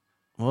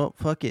Well,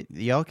 fuck it.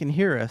 Y'all can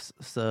hear us,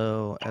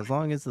 so as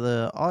long as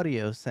the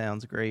audio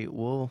sounds great,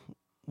 we'll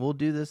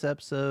do this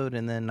episode,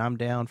 and then I'm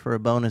down for a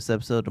bonus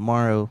episode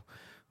tomorrow.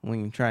 We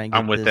can try and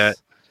I'm with that.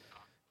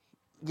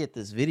 get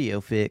this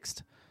video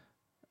fixed.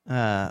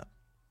 Uh,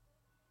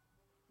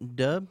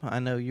 Dub, I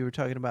know you were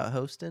talking about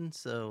hosting,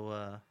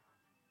 so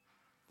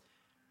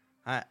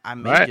I All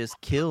may right. just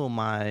kill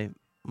my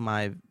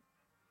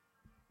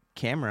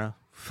camera.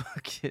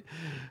 Fuck it.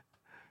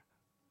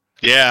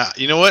 Yeah,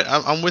 you know what?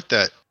 I'm with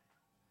that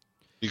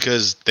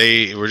because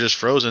they were just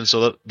frozen,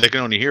 so they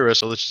can only hear us.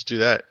 So let's just do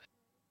that.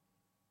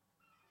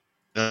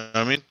 You know what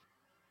I mean?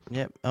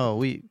 Yep. Oh,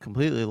 we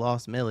completely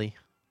lost Millie.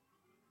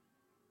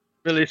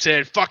 Really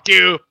said, "Fuck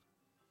you."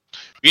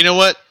 You know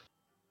what?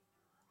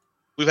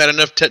 We've had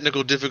enough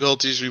technical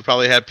difficulties. We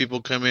probably had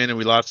people come in and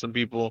we lost some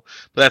people,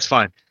 but that's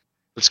fine.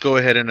 Let's go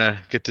ahead and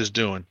get this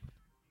doing.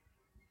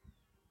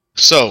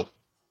 So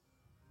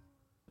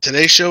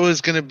today's show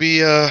is gonna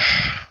be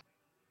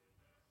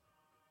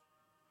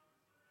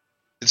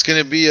it's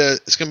gonna be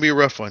a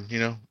rough one. You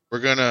know, we're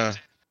gonna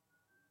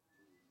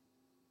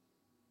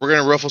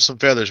ruffle some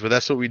feathers, but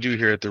that's what we do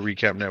here at the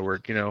Recap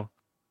Network. You know,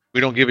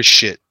 we don't give a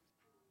shit.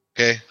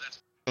 Okay,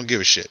 don't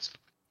give a shit.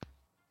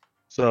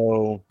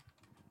 So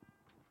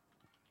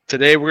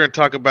today we're gonna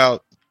talk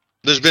about.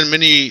 There's been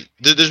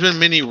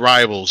many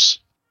rivals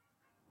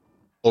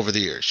over the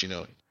years. You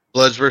know,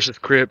 Bloods versus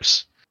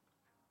Crips.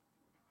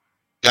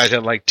 Guys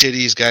that like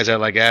titties, guys that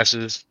like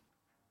asses,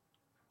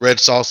 red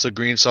salsa,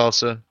 green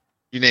salsa,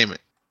 you name it.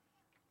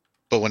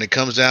 But when it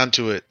comes down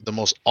to it, the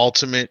most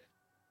ultimate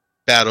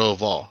battle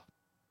of all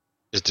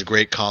is the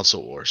great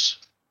console wars.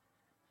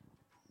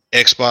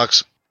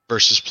 Xbox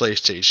versus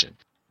PlayStation.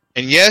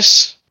 And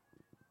yes,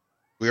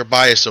 we are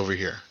biased over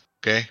here.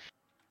 Okay?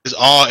 It's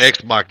all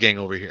Xbox gang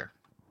over here.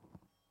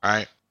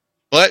 Alright?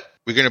 But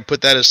we're gonna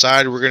put that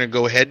aside. We're gonna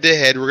go head to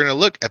head. We're gonna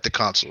look at the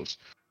consoles.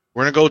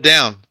 We're gonna go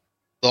down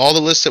all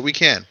the lists that we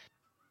can.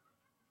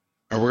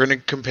 And we're gonna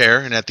compare,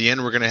 and at the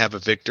end we're gonna have a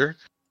victor.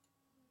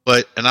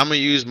 And I'm gonna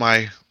use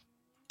my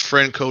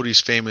friend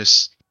Cody's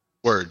famous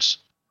words.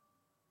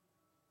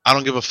 I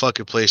don't give a fuck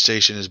if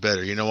PlayStation is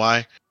better. You know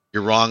why?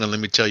 You're wrong, and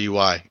let me tell you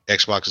why.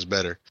 Xbox is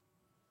better.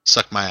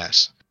 Suck my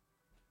ass.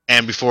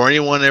 And before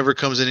anyone ever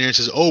comes in here and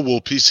says, "Oh,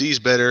 well, PC is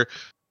better,"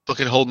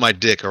 fucking hold my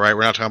dick. All right,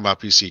 we're not talking about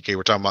PC. Okay,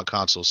 we're talking about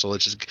consoles. So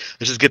let's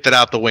just get that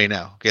out the way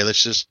now. Okay,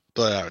 let's just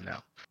put it out now.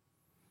 Yeah,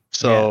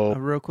 So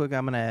real quick,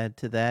 I'm gonna add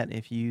to that.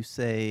 If you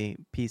say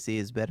PC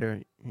is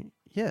better,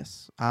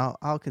 yes,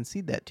 I'll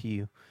concede that to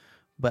you.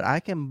 But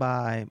I can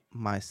buy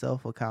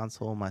myself a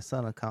console, my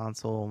son a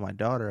console, my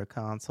daughter a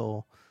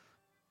console.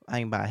 I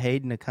can buy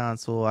Hayden a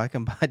console. I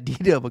can buy D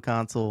Dub a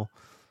console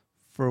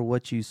for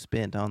what you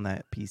spent on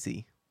that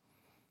PC.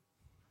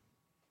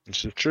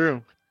 this is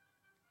true.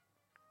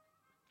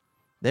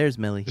 There's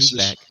Millie. This He's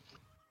is back.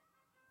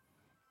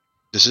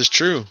 this is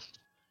true.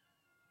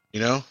 You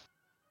know.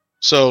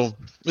 So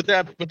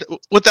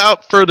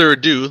without further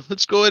ado,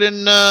 let's go ahead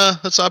and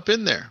let's hop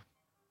in there.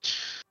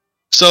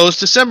 So it's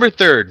December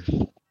 3rd,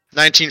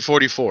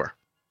 1944.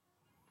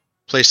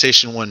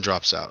 PlayStation 1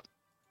 drops out.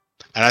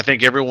 And I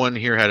think everyone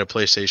here had a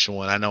PlayStation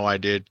 1. I know I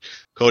did.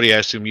 Cody, I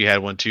assume you had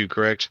one too,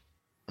 correct?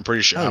 I'm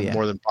pretty sure. Oh I'm yeah.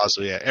 more than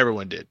positive. Yeah,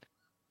 everyone did.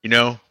 You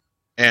know?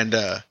 And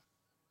that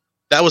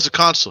was a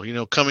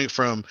console, coming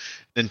from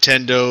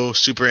Nintendo,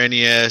 Super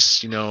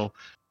NES, then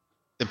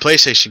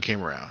PlayStation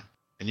came around.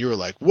 And you were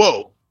like,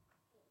 whoa,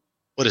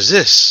 what is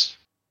this?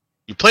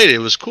 You played it. It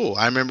was cool.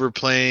 I remember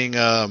playing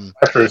My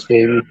first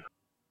game.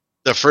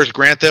 the first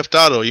Grand Theft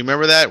Auto. You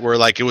remember that? Where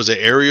like it was an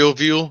aerial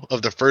view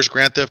of the first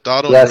Grand Theft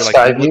Auto, and Yeah, you were like,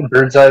 sky view,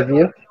 bird's eye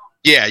view.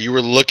 yeah, you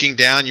were looking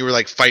down. You were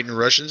like fighting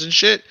Russians and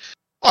shit.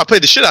 Oh, I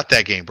played the shit out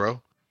that game,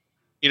 bro.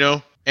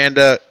 And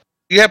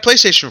you had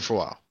PlayStation for a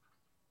while.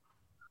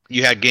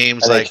 You had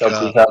games like,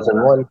 NHL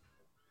 2001.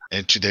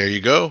 and there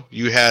you go.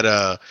 You had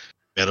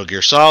Metal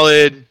Gear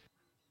Solid.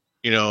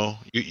 You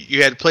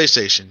had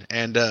PlayStation,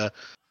 and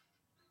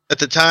at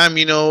the time,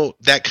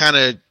 that kind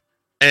of,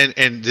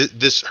 and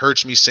this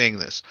hurts me saying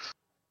this,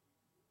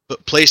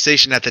 but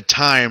PlayStation at the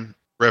time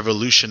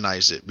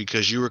revolutionized it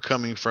because you were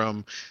coming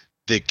from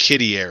the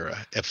kiddie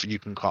era, if you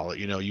can call it.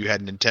 You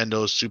had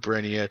Nintendo,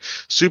 Super NES.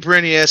 Super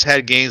NES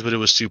had games, but it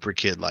was super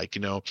kid like.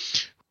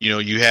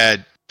 You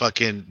had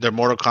fucking their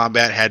Mortal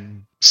Kombat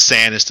had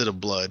sand instead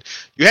of blood.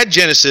 You had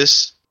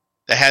Genesis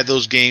that had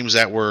those games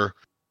that were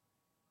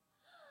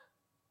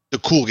the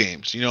cool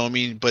games. You know what I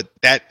mean? But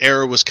that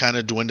era was kind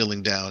of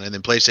dwindling down, and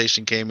then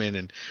PlayStation came in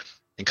and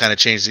kind of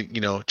changed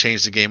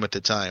the game at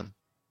the time.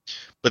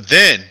 But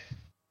then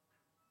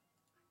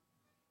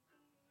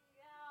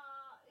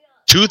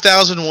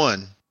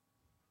 2001,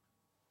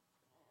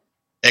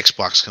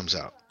 Xbox comes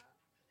out.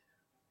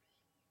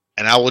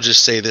 And I will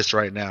just say this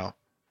right now.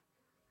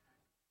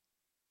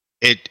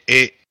 It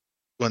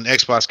when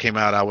Xbox came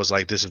out, I was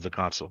like, this is the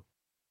console.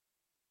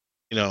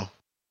 You know,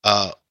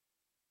 uh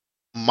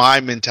my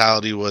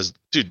mentality was,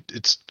 dude,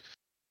 it's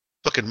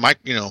fucking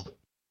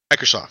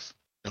Microsoft,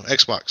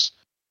 Xbox,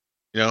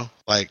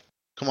 like,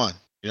 come on,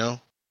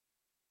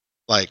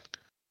 like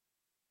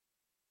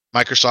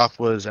Microsoft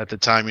was at the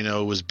time,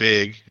 was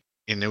big,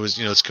 and it was,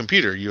 it's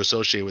computer you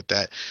associate with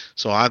that.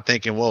 So I'm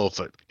thinking, well,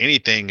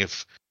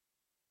 if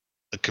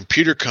a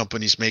computer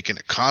company's making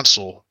a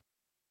console,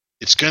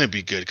 it's gonna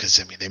be good because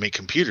I mean they make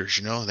computers,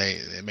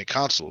 they make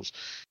consoles.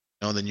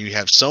 And then you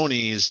have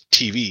Sony's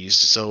TVs,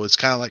 so it's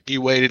kind of like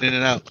you waited in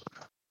and out.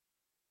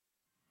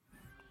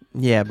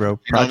 Yeah, bro.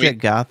 You know what I mean?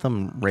 Project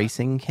Gotham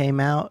Racing came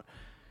out,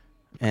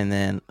 and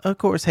then of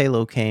course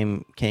Halo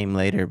came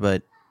later.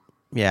 But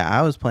yeah,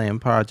 I was playing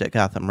Project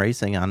Gotham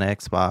Racing on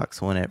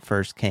Xbox when it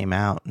first came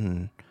out,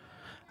 and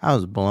I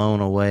was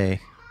blown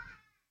away.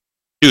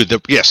 Dude, the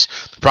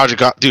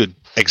Project dude,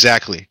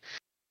 exactly.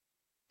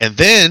 And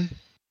then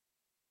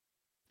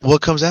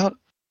what comes out?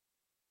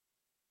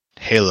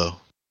 Halo.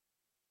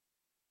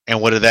 And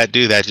what did that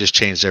do? That just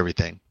changed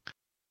everything.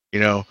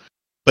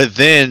 But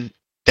then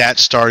that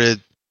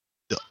started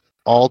the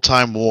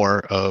all-time war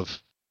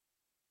of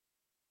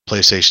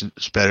PlayStation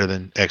is better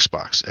than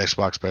Xbox.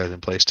 Xbox better than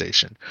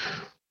PlayStation.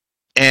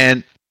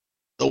 And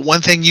the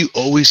one thing you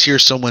always hear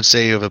someone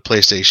say of a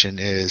PlayStation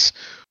is,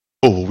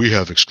 "Oh, well, we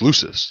have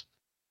exclusives."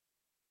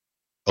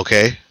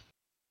 Okay?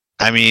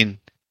 I mean,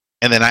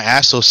 and then I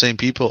ask those same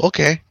people,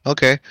 okay, how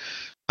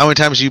many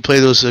times do you play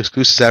those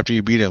exclusives after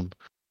you beat them?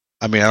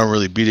 I mean, I don't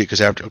really beat it because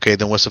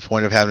then what's the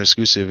point of having an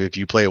exclusive if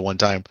you play it one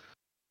time?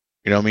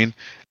 You know what I mean?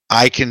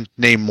 I can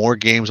name more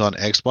games on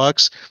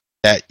Xbox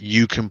that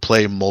you can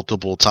play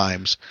multiple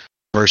times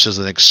versus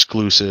an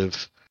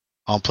exclusive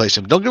on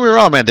PlayStation. Don't get me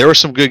wrong, man. There were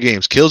some good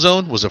games.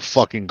 Killzone was a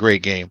fucking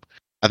great game.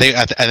 I think,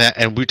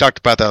 and we talked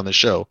about that on the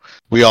show.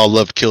 We all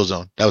loved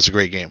Killzone. That was a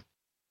great game.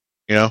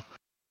 God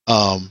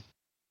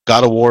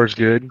of War is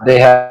good. They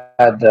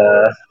had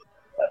the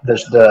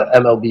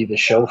MLB The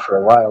Show for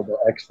a while, but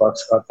Xbox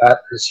got that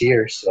this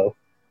year, so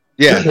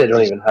Yeah, they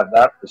don't even have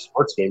that for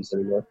sports games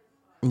anymore.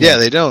 yeah,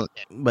 they don't.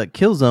 But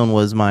Killzone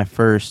was my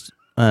first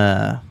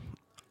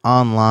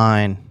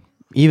online.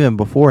 Even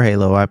before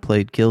Halo, I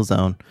played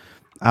Killzone.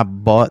 I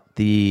bought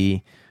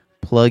the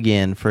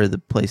plug-in for the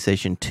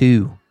PlayStation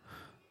 2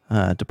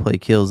 to play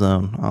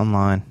Killzone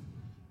online.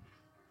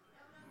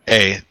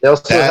 Hey, they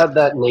also had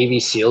that Navy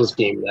SEALs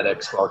game that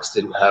Xbox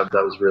didn't have.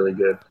 That was really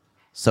good.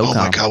 SOCOM. Oh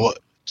my god, what?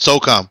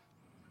 SOCOM.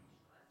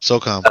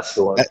 That's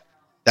the one.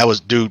 That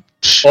was, dude.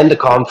 And the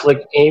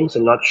conflict games.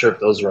 I'm not sure if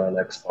those are on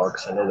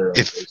Xbox. I know they're on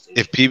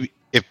PlayStation.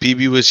 If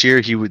PB was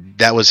here, he would.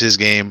 That was his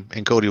game,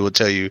 and Cody will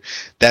tell you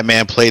that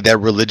man played that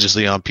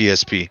religiously on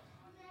PSP.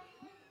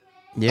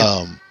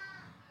 Yeah.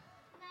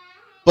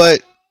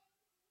 But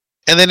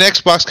and then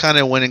Xbox kind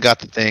of went and got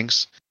the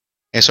things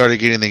and started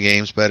getting the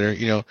games better,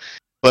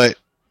 But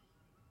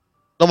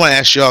I'm gonna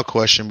ask y'all a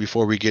question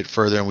before we get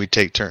further and we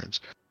take turns.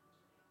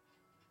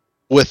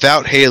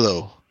 Without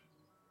Halo,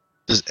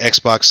 does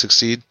Xbox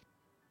succeed?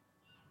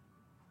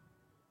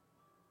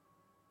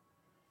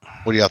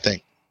 What do y'all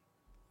think?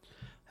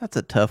 That's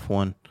a tough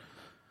one.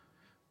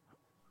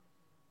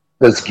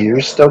 Does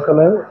Gears still come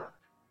out?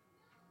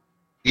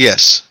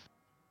 Yes.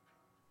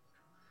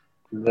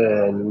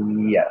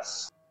 Then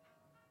yes.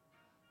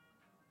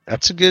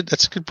 That's a good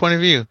point of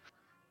view.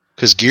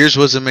 Because Gears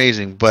was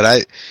amazing,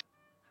 but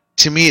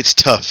to me it's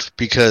tough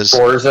because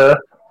Forza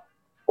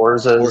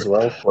as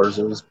well.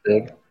 Forza was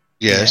big.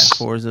 Yes. Yeah,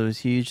 Forza was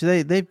huge.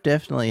 They've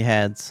definitely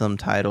had some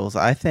titles.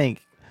 I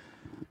think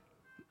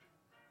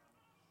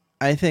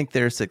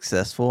they're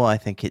successful. I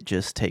think it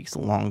just takes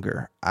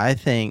longer. I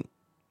think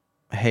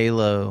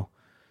Halo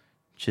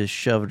just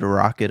shoved a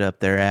rocket up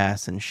their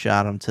ass and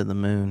shot them to the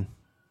moon.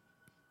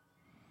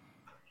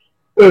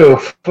 Oh,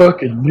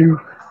 fucking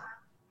you.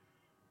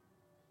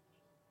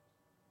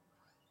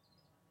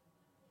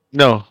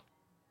 No.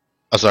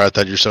 I'm sorry, I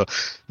thought you were so.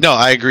 No,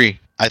 I agree.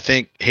 I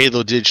think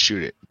Halo did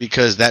shoot it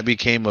because that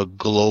became a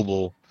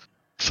global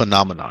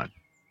phenomenon.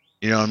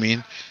 You know what I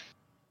mean?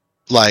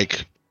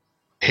 Like,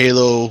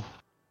 Halo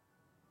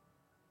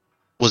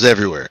was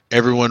everywhere.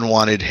 Everyone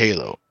wanted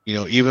Halo.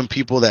 Even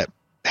people that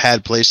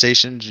had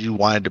PlayStations, you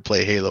wanted to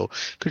play Halo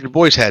because your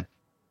boys had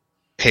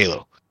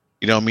Halo.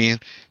 You know what I mean?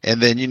 And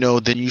then,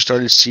 then you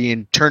started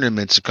seeing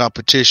tournaments and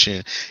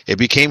competition. It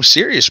became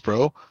serious,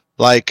 bro.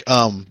 Like,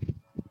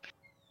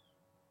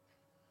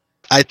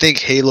 I think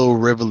Halo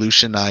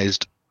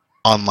revolutionized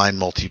online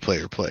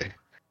multiplayer play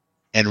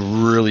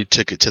and really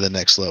took it to the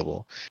next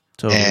level.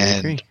 Totally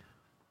agree.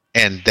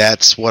 And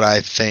that's what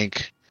I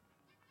think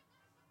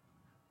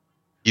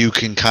you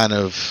can kind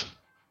of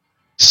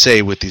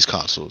say with these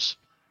consoles.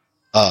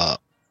 And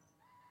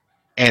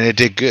it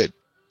did good.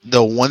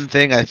 The one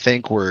thing I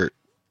think where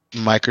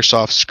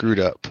Microsoft screwed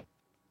up,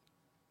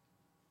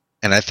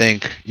 and I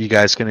think you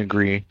guys can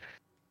agree,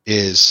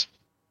 is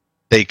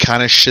they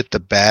kind of shit the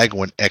bag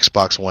when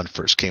Xbox One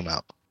first came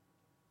out.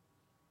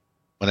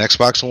 When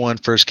Xbox One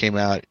first came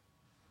out,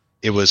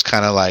 it was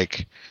kind of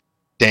like,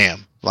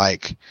 damn,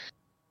 like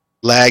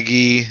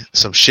laggy,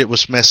 some shit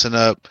was messing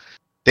up.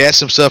 They had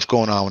some stuff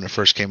going on when it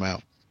first came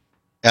out.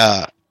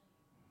 And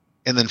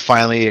then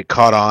finally it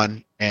caught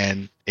on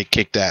and it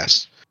kicked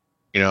ass,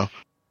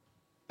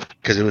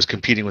 because it was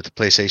competing with the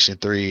PlayStation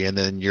 3 and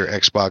then your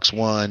Xbox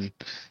One,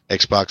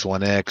 Xbox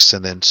One X,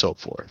 and then so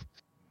forth.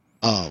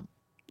 And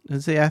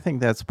see, I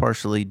think that's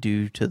partially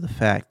due to the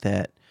fact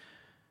that,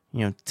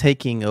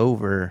 taking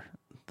over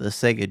the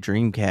Sega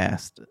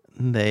Dreamcast,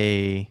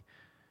 they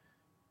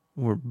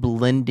were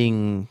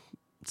blending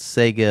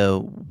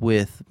Sega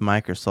with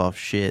Microsoft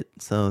shit.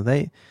 So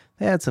they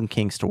had some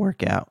kinks to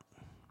work out.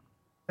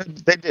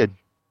 They did.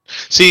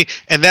 See,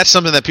 and that's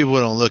something that people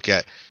don't look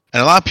at.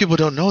 And a lot of people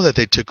don't know that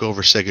they took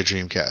over Sega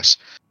Dreamcast.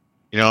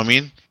 You know what I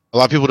mean? A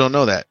lot of people don't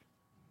know that.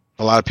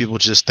 A lot of people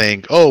just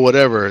think, oh,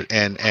 whatever,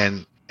 and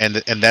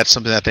that's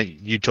something I think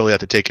you totally have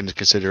to take into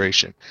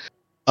consideration.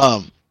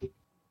 And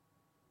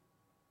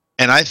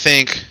I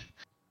think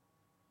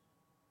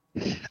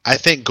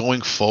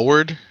going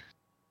forward,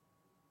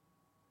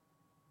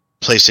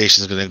 PlayStation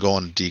is going to go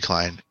on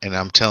decline, and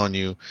I'm telling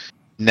you,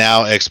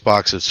 now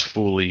Xbox is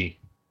fully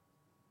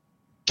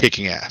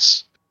kicking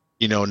ass.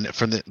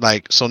 From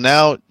the so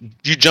now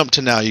you jump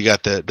to now you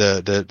got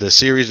the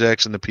Series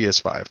X and the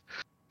PS5,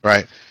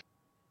 right?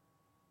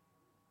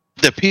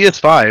 The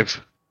PS5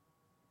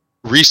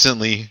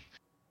 recently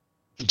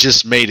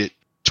just made it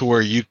to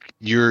where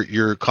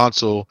your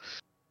console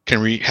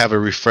can have a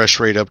refresh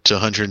rate up to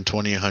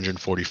 120,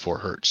 144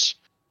 hertz.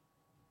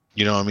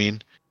 You know what I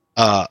mean?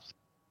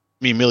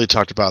 Me and Millie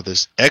talked about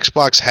this.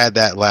 Xbox had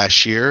that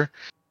last year.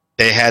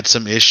 They had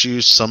some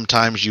issues.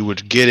 Sometimes you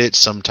would get it,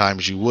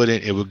 sometimes you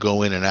wouldn't. It would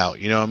go in and out.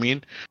 You know what I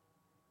mean?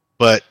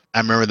 But I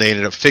remember they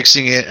ended up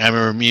fixing it. I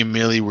remember me and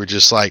Millie were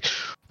just like,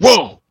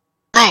 "Whoa,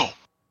 bro!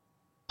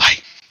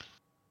 Like,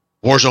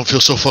 Warzone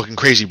feels so fucking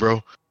crazy,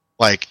 bro.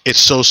 Like, it's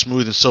so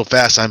smooth and so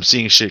fast. I'm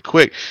seeing shit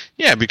quick."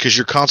 Yeah, because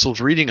your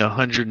console's reading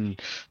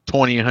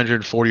 120,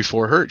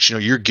 144 hertz.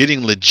 You're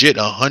getting legit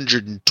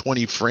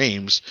 120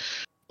 frames,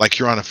 like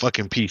you're on a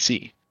fucking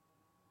PC.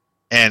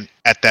 And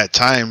at that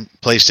time,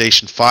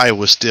 PlayStation 5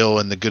 was still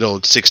in the good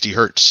old 60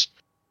 hertz.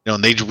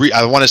 And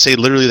I want to say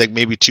literally like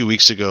maybe 2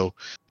 weeks ago,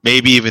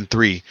 maybe even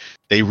 3,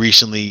 they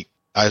recently,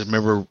 I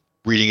remember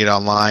reading it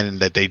online and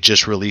that they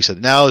just released it.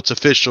 Now it's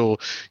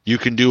official. You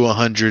can do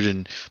 100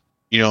 and,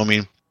 you know what I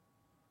mean?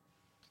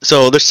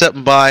 So they're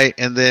stepping by,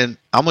 and then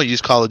I'm going to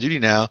use Call of Duty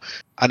now.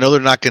 I know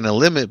they're not going to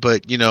limit,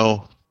 but,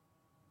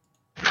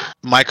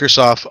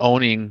 Microsoft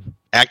owning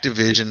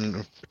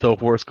Activision, so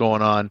forth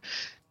going on,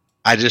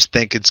 I just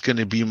think it's going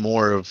to be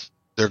more of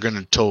they're going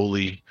to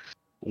totally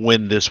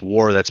win this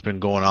war that's been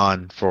going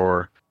on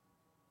for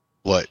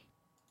what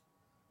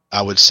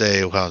I would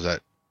say, how is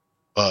that?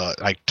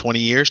 Like 20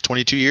 years,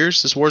 22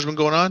 years this war's been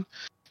going on.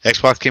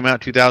 Xbox came out in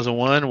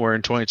 2001. We're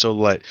in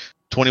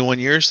 21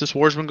 years this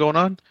war's been going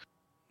on.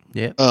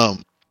 Yeah.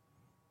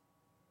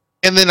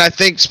 And then I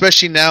think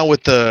especially now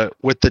with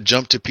the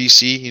jump to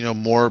PC,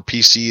 more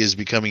PC is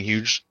becoming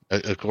huge.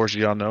 Of course,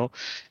 y'all know.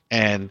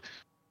 And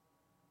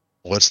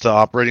what's the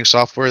operating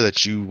software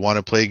that you want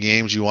to play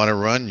games you want to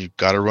run? You've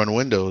got to run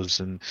Windows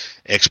and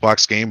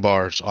Xbox game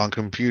bars on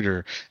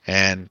computer.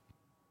 And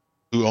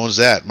who owns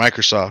that?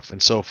 Microsoft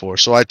and so forth.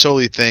 So I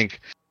totally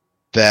think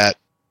that,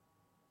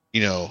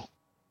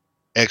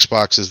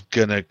 Xbox is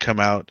going to come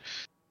out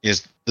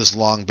is this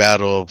long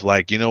battle of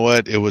like, you know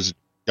what? It was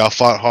y'all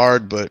fought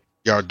hard, but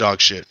y'all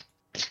dog shit.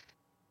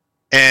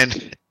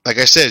 And like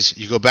I said,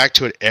 you go back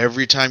to it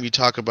every time you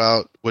talk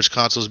about which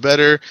console's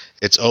better,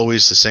 it's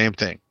always the same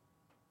thing.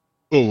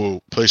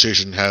 Oh,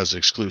 PlayStation has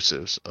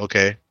exclusives.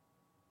 Okay.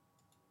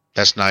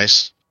 That's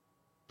nice.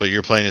 But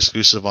you're playing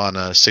exclusive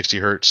on 60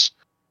 hertz.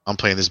 I'm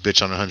playing this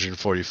bitch on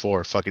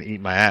 144. Fucking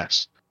eat my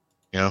ass.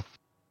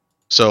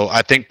 So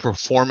I think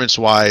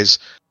performance-wise,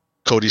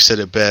 Cody said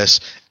it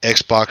best.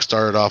 Xbox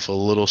started off a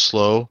little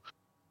slow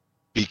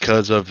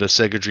because of the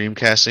Sega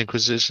Dreamcast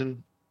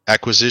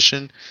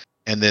acquisition,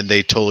 and then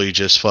they totally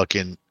just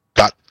fucking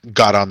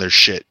got on their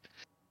shit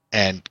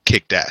and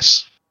kicked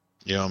ass.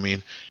 You know what I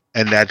mean?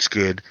 And that's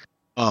good.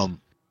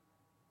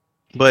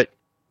 But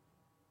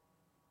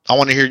I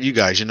want to hear you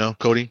guys,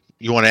 Cody,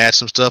 you want to add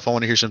some stuff? I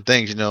want to hear some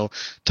things,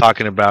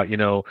 talking about,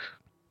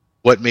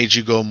 what made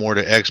you go more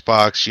to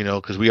Xbox,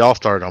 because we all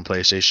started on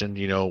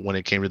PlayStation, when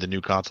it came to the new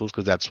consoles,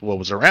 because that's what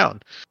was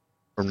around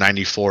from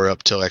 94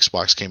 up till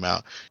Xbox came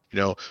out.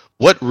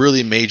 What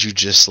really made you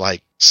just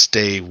like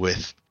stay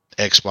with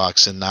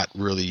Xbox and not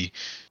really,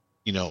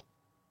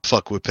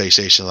 fuck with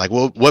PlayStation? Like,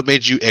 what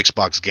made you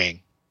Xbox gang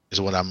is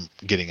what I'm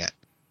getting at.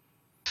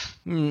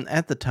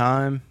 At the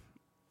time,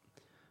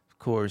 of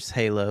course,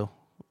 Halo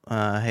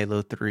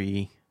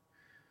 3,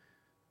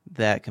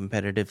 that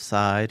competitive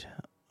side.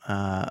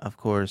 Of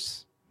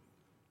course,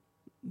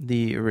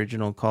 the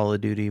original Call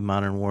of Duty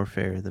Modern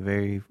Warfare, the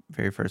very,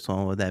 very first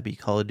one, would that be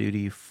Call of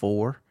Duty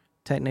 4,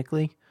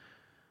 technically?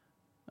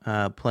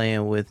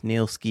 Playing with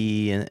Neil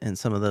Ski and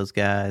some of those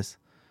guys.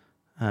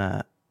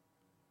 And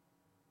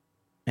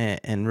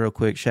real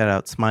quick, shout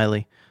out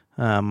Smiley,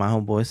 my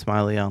homeboy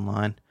Smiley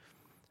online.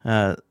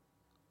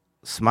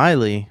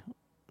 Smiley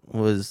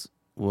was,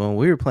 when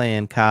we were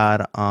playing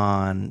COD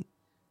on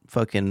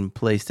fucking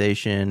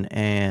PlayStation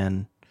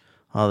and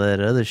all that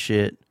other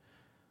shit,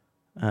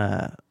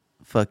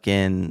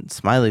 fucking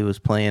Smiley was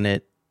playing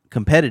it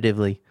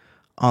competitively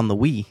on the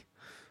Wii.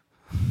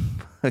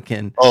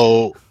 Fucking.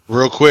 Oh,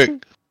 real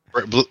quick,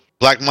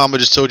 Black Mama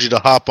just told you to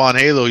hop on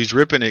Halo. He's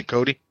ripping it,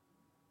 Cody.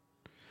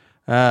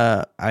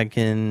 I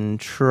can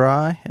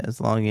try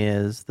as long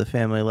as the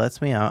family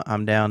lets me.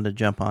 I'm down to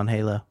jump on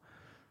Halo.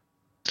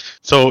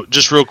 So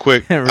just real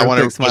quick, I Real want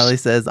quick, to Smiley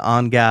says,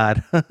 "On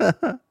God."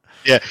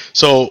 yeah.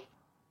 So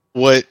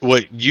what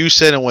you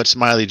said and what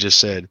Smiley just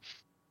said.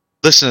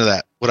 Listen to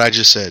that. What I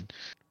just said.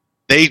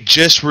 They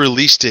just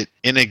released it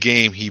in a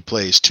game he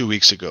plays 2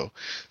 weeks ago.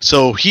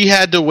 So he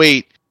had to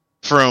wait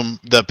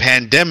from the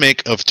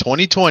pandemic of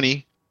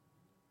 2020,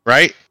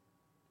 right?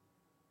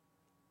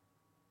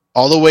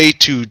 All the way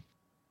to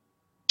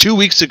 2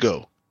 weeks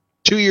ago,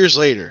 2 years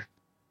later,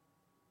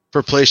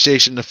 for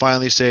PlayStation to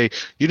finally say,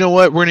 you know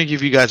what, we're going to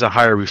give you guys a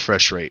higher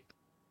refresh rate.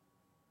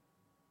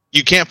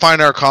 You can't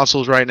find our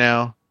consoles right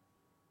now.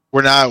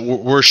 We're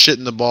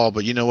shitting the ball,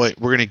 but you know what,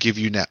 we're going to give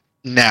you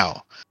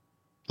now.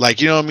 Like,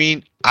 you know what I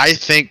mean? I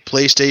think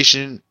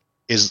PlayStation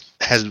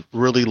has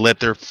really let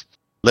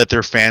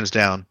their fans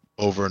down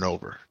over and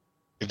over.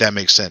 If that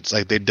makes sense.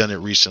 Like they've done it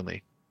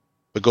recently.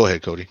 But go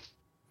ahead, Cody.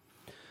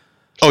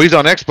 Oh, he's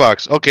on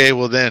Xbox. Okay,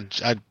 well then,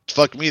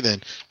 fuck me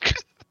then.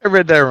 I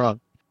read that wrong.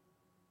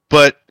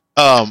 But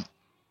I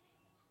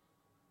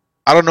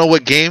don't know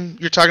what game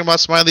you're talking about,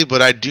 Smiley,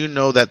 but I do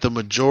know that the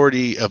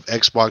majority of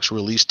Xbox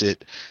released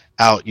it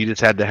out. You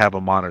just had to have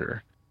a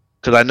monitor.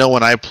 Because I know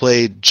when I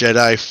played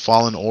Jedi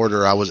Fallen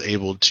Order, I was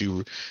able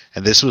to,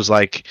 and this was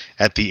like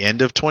at the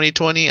end of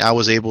 2020, I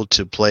was able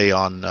to play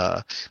on,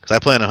 because I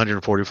play on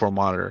 144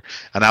 monitor,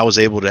 and I was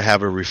able to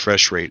have a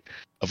refresh rate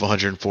of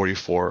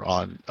 144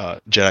 on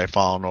Jedi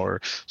Fallen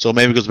Order. So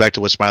maybe it goes back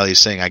to what Smiley is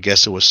saying. I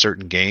guess it was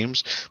certain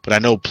games, but I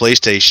know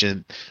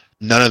PlayStation,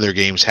 none of their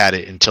games had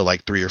it until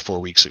like 3 or 4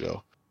 weeks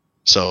ago.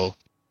 So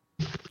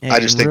I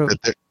just think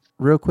that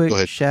real go quick,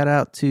 ahead. shout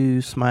out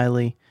to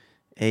Smiley,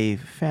 a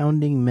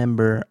founding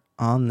member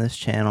on this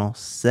channel,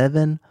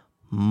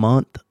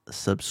 7-month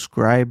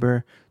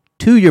subscriber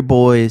to your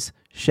boys.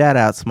 Shout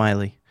out,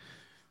 Smiley.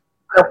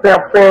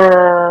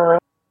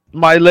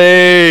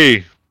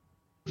 Smiley.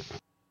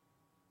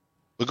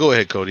 But go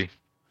ahead, Cody.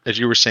 As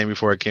you were saying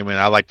before I came in,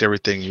 I liked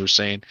everything you were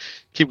saying.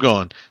 Keep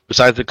going.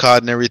 Besides the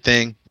COD and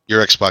everything,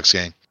 your Xbox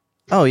gang.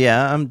 Oh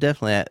yeah, I'm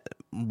definitely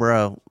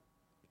bro.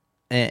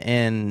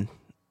 And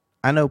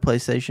I know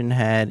PlayStation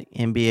had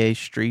NBA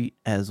Street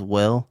as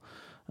well,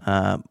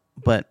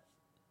 but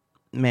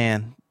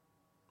man,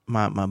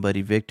 my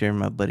buddy Victor,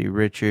 my buddy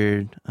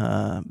Richard,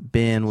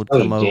 Ben would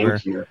come over.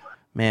 GameCube.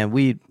 Man,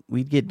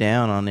 we'd get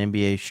down on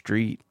NBA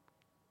Street,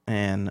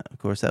 and of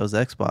course that was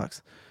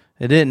Xbox.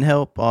 It didn't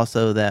help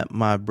also that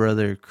my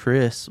brother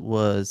Chris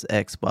was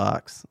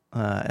Xbox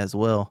as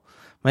well.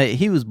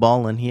 He was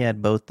balling. He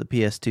had both the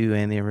PS2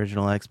 and the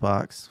original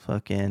Xbox.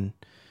 Fucking,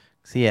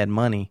 'cause he had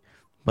money,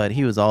 but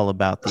he was all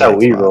about the That's how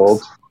we Xbox.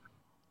 rolled.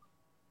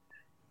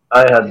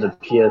 I had the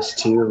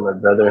PS2 and my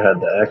brother had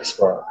the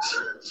Xbox.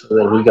 So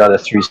then he got a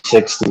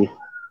 360.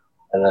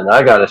 And then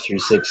I got a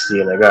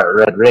 360 and I got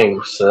Red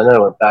Ring. So then I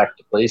went back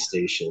to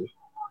PlayStation.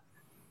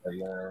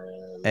 And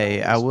then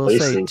Hey, I will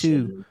say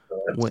too,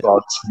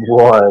 Xbox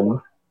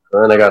One.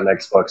 And then I got an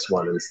Xbox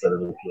One instead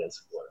of a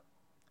PS4.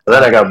 But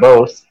then I got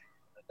both.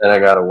 And I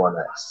got a One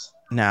X.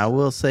 now I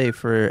will say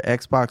for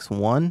Xbox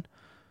One,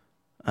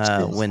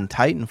 when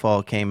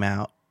Titanfall came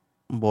out,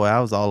 boy, I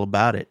was all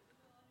about it.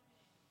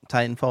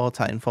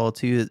 Titanfall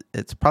 2,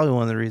 it's probably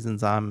one of the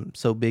reasons I'm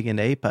so big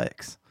into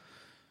Apex.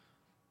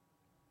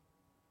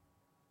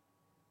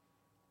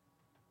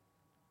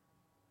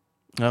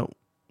 Oh,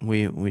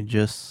 we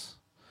just,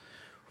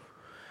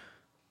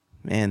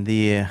 man,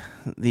 the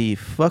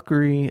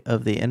fuckery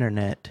of the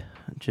internet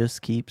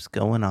just keeps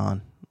going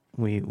on.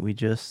 We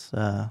just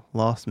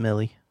lost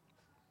Millie.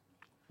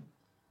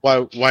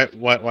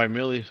 Why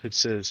Millie? It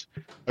says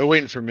we're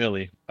waiting for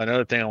Millie.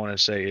 Another thing I want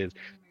to say is,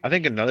 I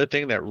think another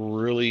thing that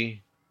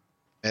really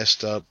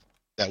messed up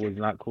that was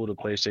not cool to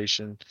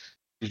PlayStation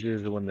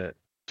is when the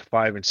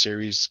 5 and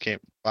Series came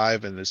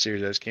 5 and the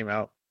Series S came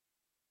out.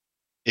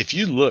 If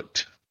you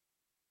looked,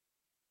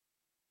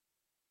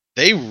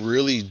 they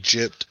really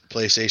gypped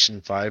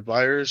PlayStation 5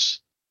 buyers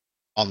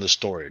on the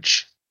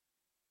storage.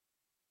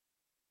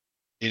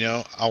 You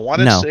know, I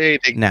want to say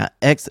now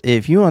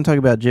if you want to talk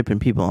about gypping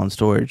people on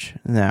storage,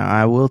 now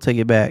I will take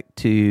it back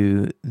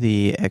to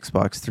the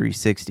Xbox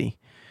 360.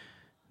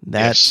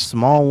 That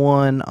small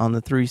one on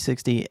the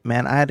 360,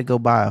 man, I had to go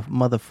buy a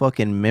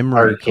motherfucking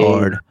memory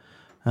card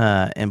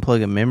and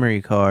plug a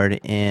memory card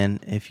in.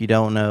 If you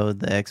don't know,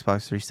 the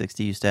Xbox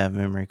 360 used to have a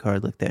memory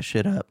card. Look that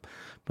shit up.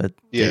 But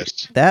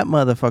that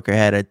motherfucker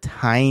had a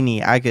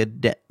tiny, I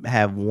could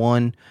have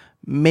 1,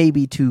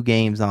 maybe 2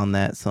 games on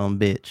that son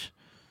bitch.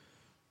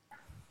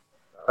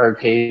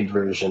 Arcade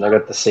version. I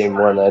got the same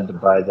one. I had to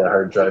buy the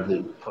hard drive that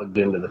you plugged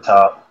into the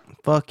top.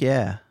 Fuck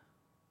yeah.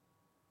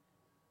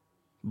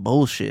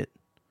 Bullshit.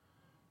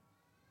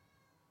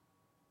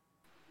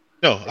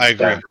 No, I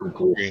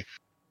agree.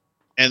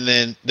 And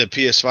then the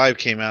PS5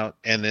 came out,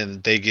 and then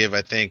they give,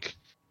 I think,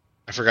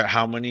 I forgot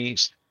how many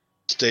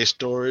stay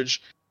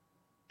storage.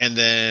 And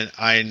then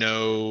I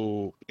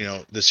know,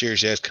 the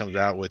Series S comes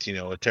out with, a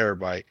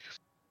terabyte.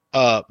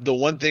 The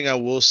one thing I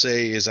will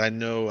say is I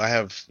know I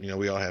have,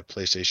 we all have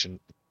PlayStation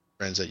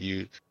friends that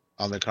you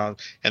on the con,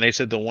 and they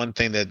said the one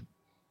thing that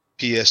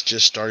PS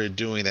just started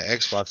doing that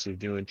Xbox is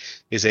doing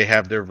is they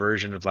have their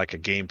version of like a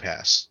Game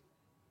Pass.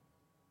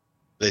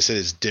 They said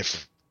it's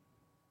different.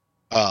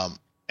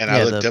 And I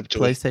Yeah, looked the up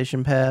to it.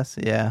 PlayStation Pass.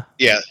 Yeah.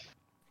 Yeah,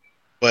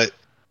 but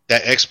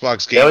that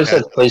Xbox They Game always Pass.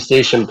 had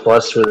PlayStation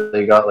Plus where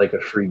they got like a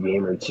free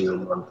game or two a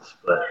month,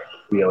 but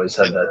we always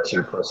had that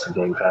too, plus the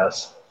Game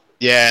Pass.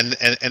 Yeah,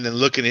 and then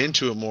looking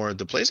into it more,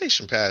 the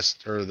PlayStation Pass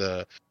or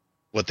the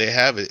what they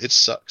have, it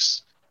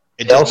sucks.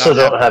 It They does also not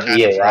have don't the have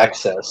kind of EA variety.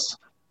 Access,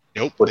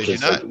 Nope, they which do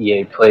is like not.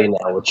 EA Play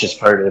now, which is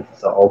part of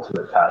the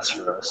Ultimate Pass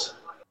for us.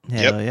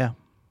 Yep, Hell yeah.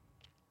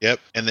 yep.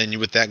 And then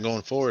with that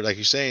going forward, like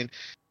you're saying,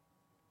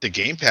 the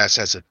Game Pass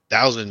has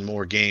 1,000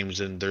 more games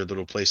than their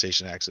little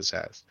PlayStation Access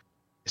has.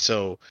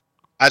 So,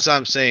 as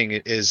I'm saying,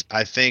 it is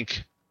I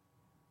think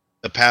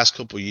the past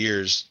couple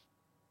years,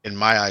 in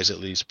my eyes at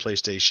least,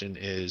 PlayStation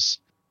is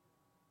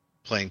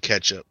playing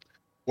catch up.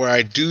 Where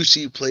I do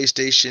see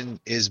PlayStation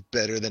is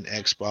better than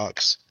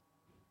Xbox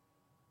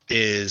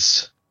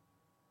is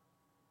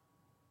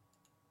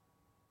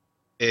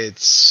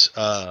its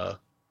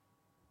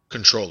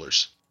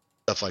controllers,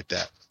 stuff like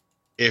that.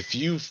 If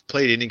you've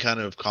played any kind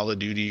of Call of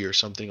Duty or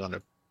something on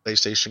a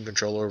PlayStation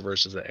controller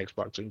versus an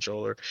Xbox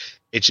controller,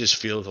 it just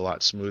feels a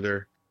lot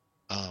smoother.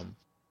 Um,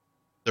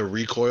 the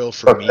recoil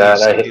for Fuck me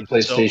that! I hate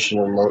PlayStation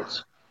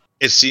remotes.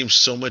 it seems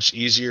so much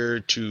easier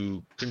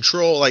to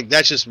control. Like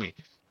that's just me.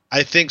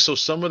 I think so.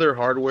 Some of their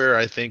hardware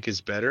I think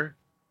is better,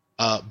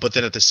 but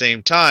then at the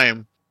same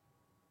time,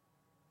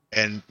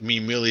 and me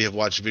and Millie have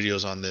watched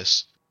videos on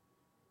this.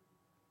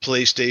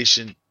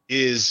 PlayStation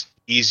is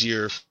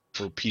easier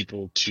for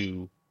people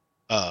to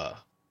uh,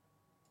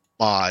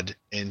 mod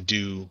and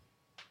do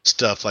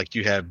stuff like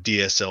you have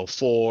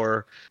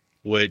DSL4,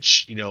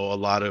 which a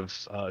lot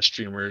of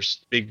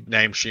streamers, big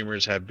name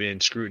streamers, have been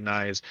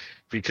scrutinized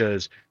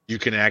because you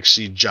can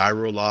actually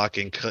gyro lock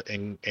and cut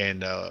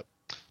and uh,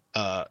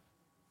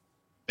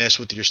 mess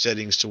with your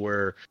settings to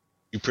where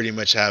you pretty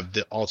much have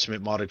the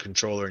ultimate modded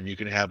controller, and you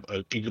can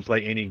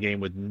play any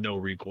game with no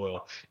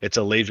recoil. It's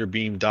a laser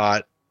beam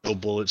dot, no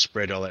bullet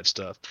spread, all that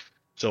stuff.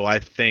 So I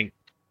think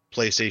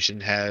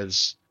PlayStation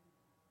has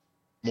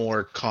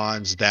more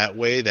cons that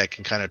way that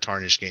can kind of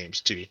tarnish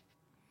games too.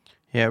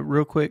 Yeah,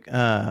 real quick,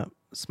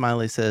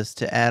 Smiley says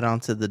to add on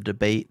to the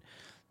debate,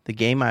 the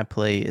game I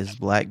play is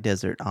Black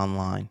Desert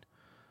Online.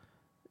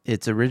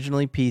 It's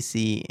originally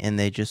PC and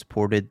they just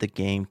ported the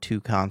game to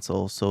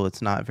console, so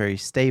it's not very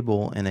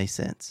stable in a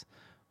sense.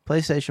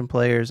 PlayStation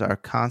players are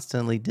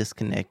constantly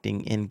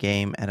disconnecting in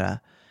game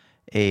at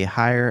a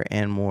higher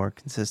and more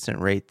consistent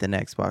rate than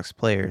Xbox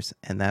players,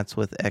 and that's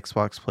with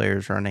Xbox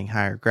players running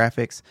higher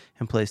graphics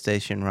and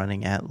PlayStation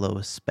running at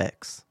lowest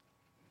specs.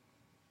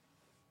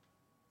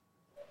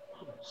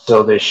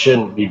 So they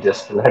shouldn't be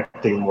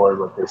disconnecting more,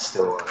 but they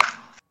still are.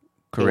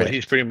 So what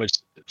he's Correct. pretty much,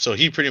 so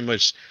he pretty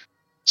much,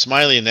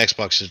 Smiley and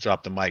Xbox has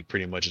dropped the mic.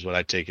 Pretty much is what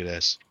I take it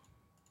as.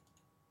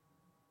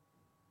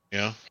 You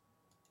know,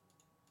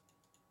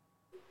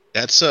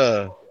 that's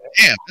damn,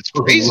 that's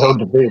No crazy,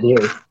 debate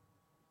here.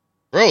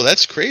 bro.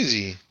 That's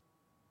crazy.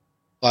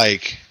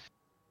 Like,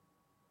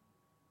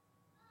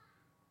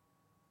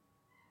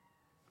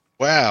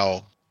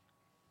 wow.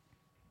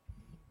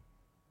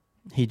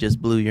 He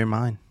just blew your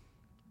mind.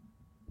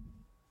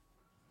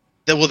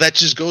 That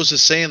just goes to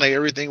saying like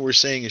everything we're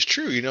saying is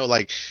true.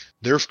 Like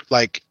they're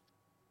like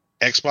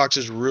Xbox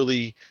has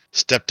really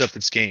stepped up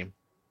its game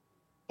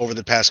over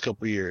the past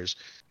couple of years,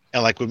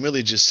 and like what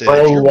Millie just said,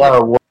 if you're Playing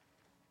running,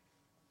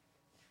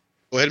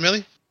 go ahead,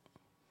 Millie.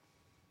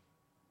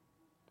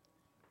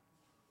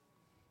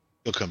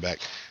 You'll come back.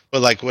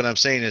 But like what I'm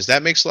saying is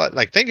that makes a lot.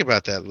 Like think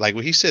about that. Like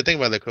what he said. Think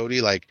about that,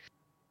 Cody. Like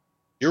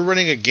you're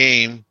running a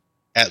game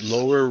at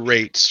lower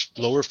rates,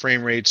 lower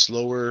frame rates,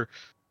 lower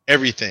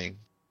everything,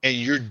 and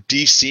you're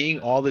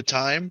DCing all the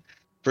time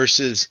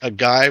versus a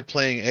guy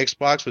playing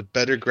Xbox with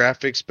better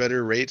graphics,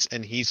 better rates,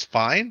 and he's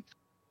fine.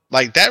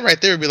 Like that right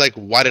there would be like,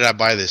 why did I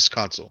buy this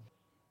console?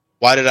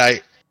 Why did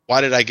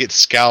I get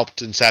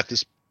scalped and have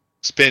to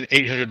spend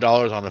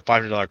 $800 on a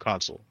 $500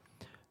 console?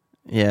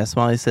 Yeah,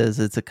 Smiley says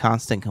it's a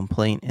constant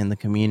complaint in the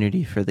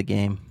community for the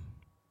game.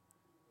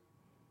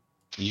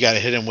 You got to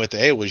hit him with,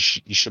 hey, you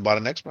should have bought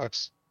an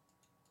Xbox.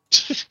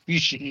 you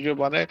should have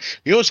bought that.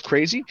 You know what's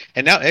crazy?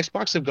 And now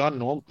Xbox have gone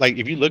normal. Like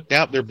if you look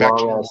now, they're back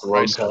to long normal ass load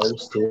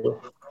prices. times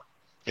too.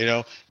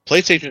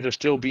 PlayStations are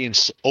still being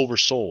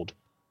oversold,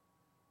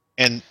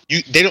 and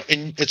they don't.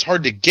 And it's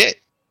hard to get.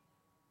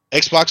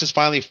 Xbox has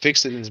finally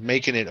fixed it and is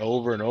making it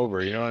over and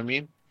over. You know what I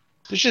mean?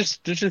 There's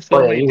just so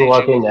Oh yeah, many you can things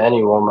walk you. into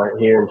any Walmart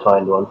here and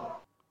find one.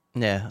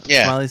 Yeah,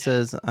 Yeah, Smiley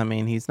says, I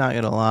mean, he's not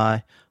going to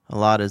lie. A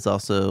lot is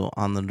also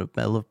on the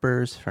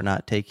developers for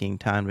not taking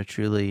time to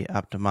truly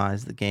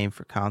optimize the game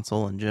for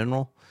console in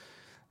general.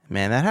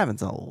 Man, that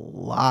happens a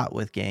lot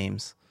with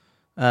games.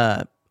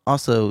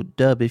 Also,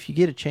 Dub, if you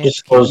get a chance,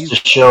 Just can goes you to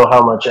show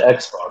how much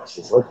Xbox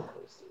is like a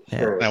PlayStation.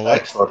 yeah, Or now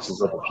what? Xbox is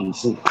like a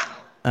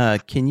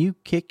PC. can you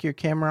kick your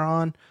camera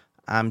on?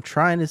 I'm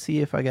trying to see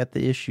if I got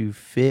the issue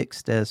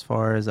fixed as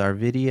far as our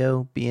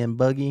video being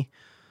buggy.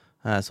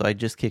 So I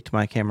just kicked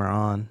my camera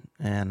on,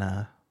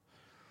 and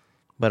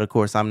but of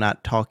course I'm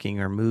not talking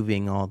or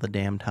moving all the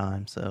damn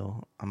time.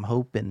 So I'm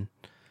hoping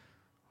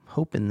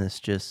this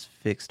just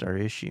fixed our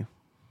issue.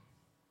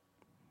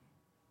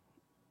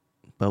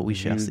 But we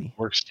shall see.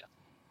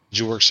 Did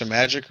you work some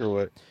magic or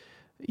what?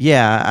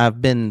 Yeah,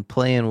 I've been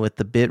playing with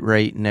the bit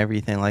rate and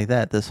everything like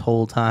that this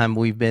whole time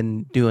we've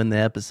been doing the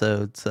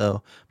episode,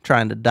 so I'm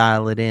trying to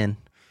dial it in.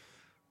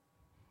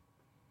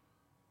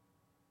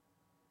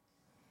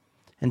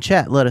 And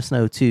chat, let us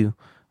know too.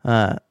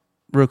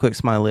 Real quick,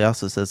 Smiley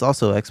also says,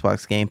 also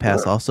Xbox Game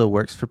Pass also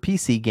works for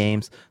PC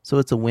games, so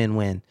it's a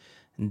win-win.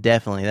 And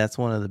definitely, that's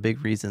one of the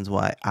big reasons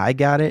why I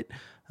got it,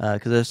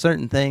 because there's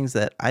certain things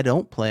that I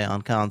don't play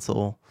on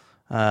console.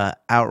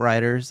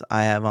 Outriders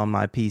I have on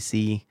my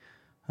PC.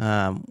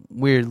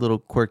 Weird little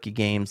quirky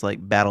games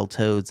like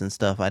Battletoads and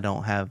stuff I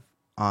don't have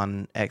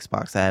on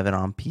Xbox. I have it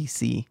on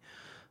PC.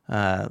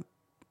 What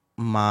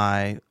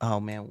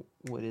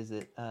is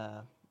it?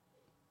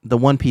 The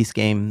One Piece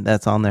game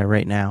that's on there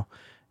right now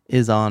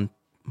is on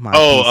my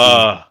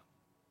PC.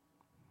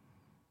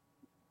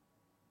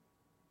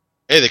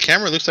 Hey, the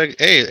camera looks like,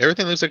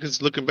 everything looks like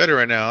it's looking better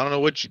right now. I don't know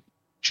what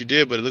you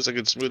did, but it looks like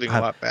it's smoothing a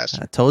lot faster.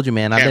 I told you,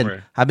 man.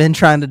 I've been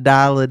trying to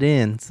dial it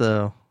in,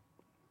 so.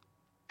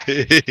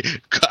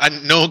 I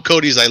know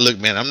Cody's like, look,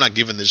 man, I'm not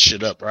giving this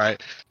shit up,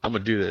 right? I'm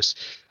gonna do this.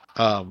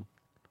 And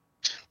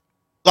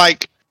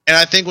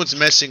I think what's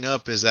messing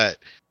up is that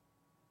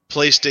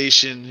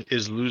PlayStation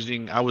is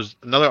losing.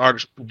 Another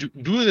artist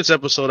doing this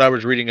episode. I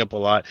was reading up a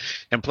lot,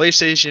 and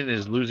PlayStation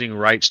is losing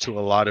rights to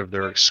a lot of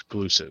their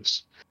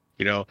exclusives.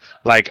 You know,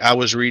 like I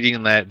was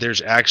reading that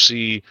there's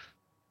actually,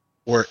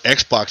 or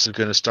Xbox is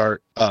going to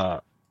start.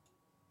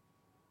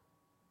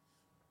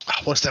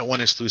 What's that one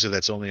exclusive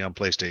that's only on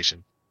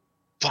PlayStation?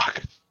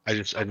 Fuck! I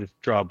just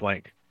draw a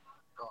blank.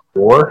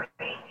 War.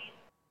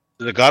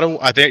 The God of,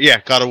 I think, yeah,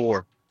 God of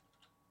War.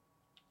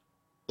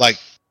 Like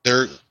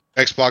their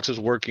Xbox is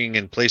working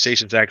and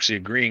PlayStation's actually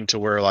agreeing to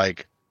where,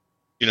 like,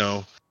 you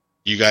know,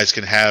 you guys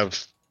can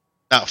have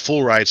not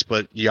full rights,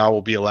 but y'all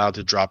will be allowed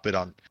to drop it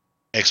on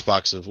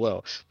Xbox as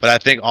well. But I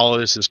think all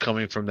of this is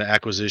coming from the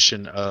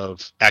acquisition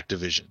of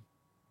Activision.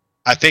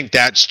 I think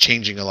that's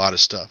changing a lot of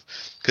stuff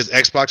because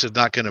Xbox is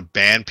not going to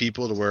ban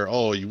people to where,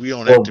 we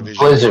own Activision.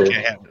 Blizzard. You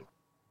can't have it.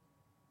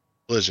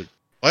 Blizzard.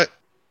 What?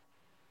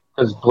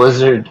 Because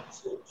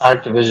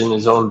Activision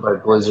is owned by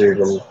Blizzard,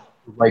 and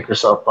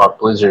Microsoft bought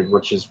Blizzard,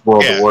 which is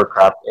World of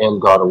Warcraft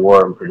and God of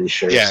War, I'm pretty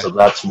sure. Yeah. So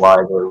that's why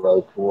they're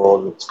like,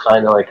 well, it's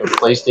kind of like a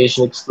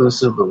PlayStation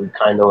exclusive, but we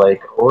kind of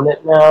like own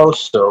it now.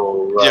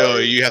 So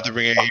you have to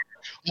bring it here.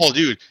 Oh,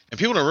 dude, and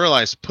people don't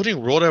realize putting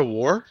World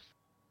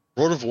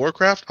of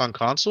Warcraft on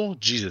console,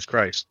 Jesus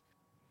Christ.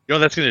 You know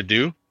what that's going to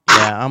do?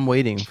 Yeah, I'm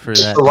waiting for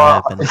that to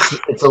happen.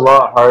 It's a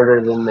lot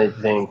harder than they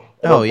think.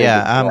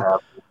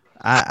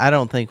 I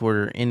don't think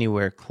we're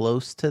anywhere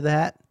close to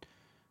that.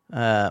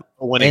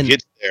 When it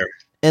gets there.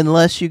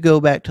 Unless you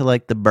go back to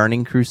like the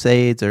Burning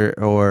Crusades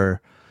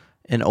or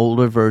an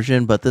older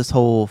version, but this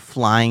whole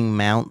flying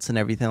mounts and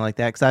everything like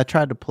that, because I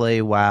tried to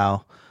play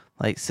WoW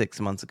like 6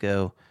 months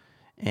ago,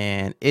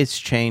 and it's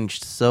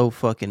changed so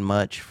fucking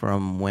much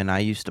from when I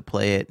used to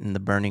play it in the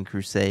Burning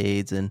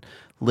Crusades and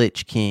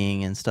Lich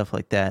King and stuff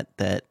like that,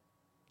 that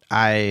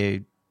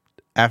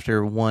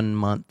after 1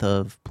 month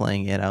of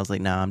playing it, I was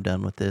like, nah, I'm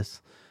done with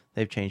this.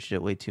 They've changed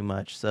it way too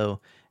much. So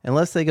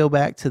unless they go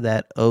back to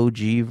that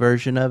OG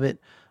version of it,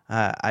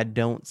 I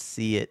don't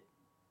see it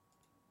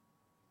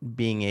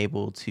being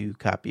able to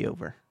copy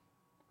over.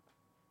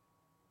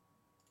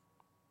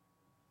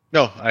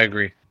 No, I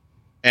agree.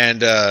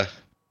 And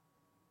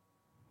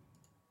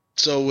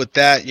so with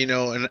that, you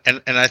know,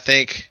 and I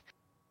think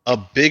a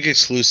big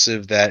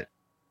exclusive that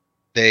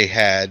they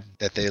had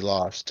that they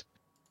lost,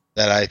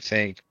 that I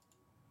think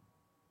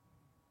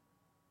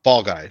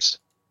Fall Guys.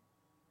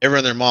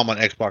 Everyone and their mom on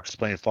Xbox is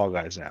playing Fall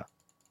Guys now.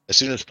 As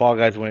soon as Fall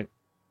Guys went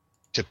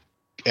to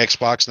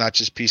Xbox, not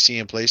just PC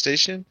and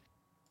PlayStation,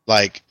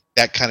 like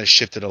that kind of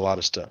shifted a lot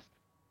of stuff.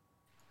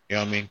 You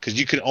know what I mean? Because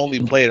you could only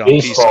play it on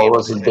PC. Baseball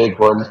was a big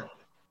one.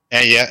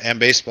 And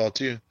baseball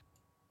too.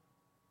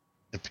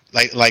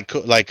 Like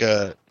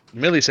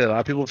Millie said, a lot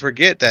of people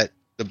forget that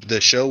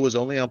the show was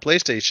only on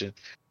PlayStation.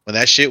 When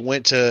that shit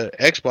went to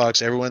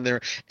Xbox, everyone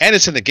there, and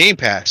it's in the Game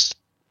Pass.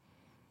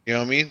 You know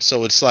what I mean?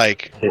 So it's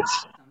like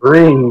it's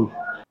free.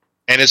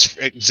 And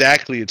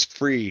it's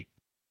free.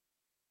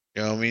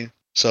 You know what I mean?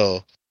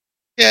 So,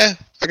 yeah,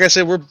 like I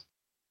said, we're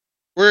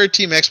a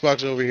team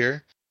Xbox over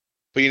here.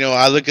 But, you know,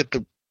 I look at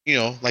the, you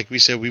know, like we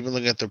said, we've been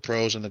looking at the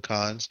pros and the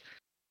cons.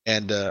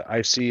 And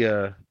I see,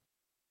 I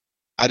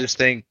just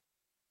think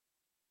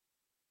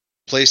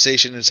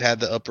PlayStation has had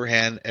the upper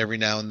hand every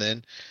now and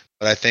then.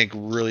 But I think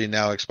really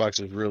now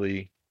Xbox is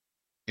really,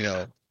 you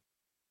know,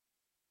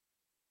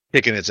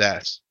 kicking its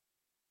ass.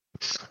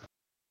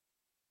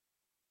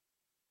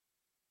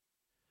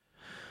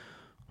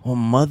 Well,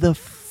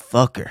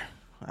 motherfucker.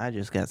 I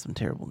just got some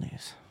terrible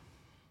news.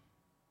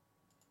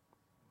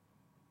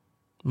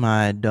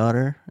 My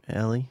daughter,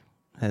 Ellie,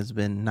 has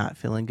been not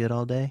feeling good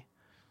all day.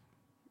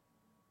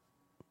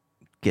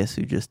 Guess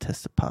who just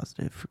tested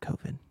positive for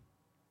COVID?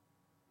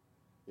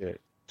 Yeah.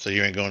 So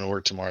you ain't going to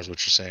work tomorrow, is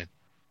what you're saying?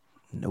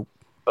 Nope.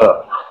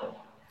 Oh,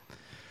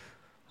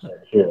 sorry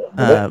to hear that,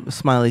 brother.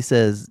 Smiley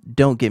says,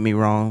 "Don't get me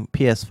wrong.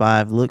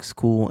 PS5 looks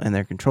cool and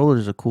their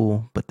controllers are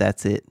cool, but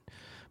that's it.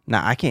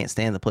 Now I can't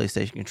stand the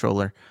PlayStation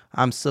controller.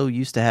 I'm so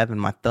used to having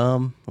my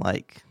thumb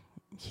like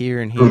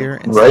here and here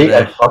instead Right? I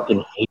of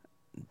fucking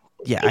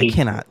yeah. I hate it.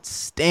 cannot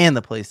stand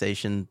the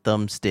PlayStation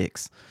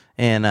thumbsticks.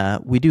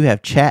 And we do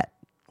have chat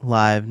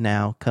live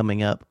now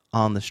coming up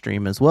on the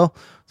stream as well.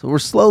 So we're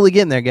slowly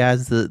getting there,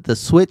 guys. The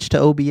switch to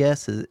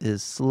OBS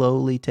is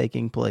slowly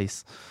taking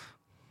place.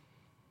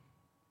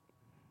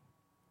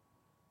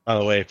 By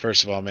the way,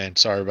 first of all, man,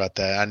 sorry about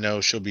that. I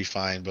know she'll be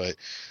fine, but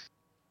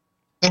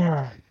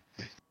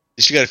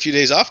she got a few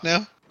days off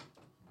now,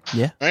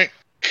 Yeah, right?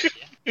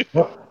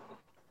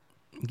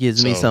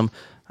 gives me So, some.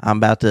 I'm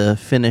about to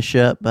finish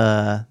up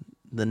the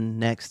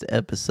next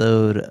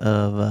episode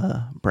of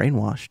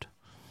Brainwashed.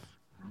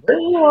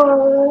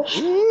 Brainwash.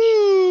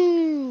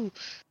 ooh,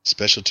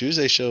 special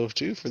Tuesday show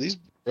too for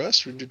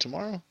us. We can do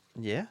tomorrow.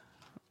 Yeah,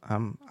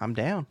 I'm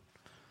down.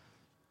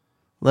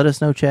 Let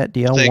us know, chat. Do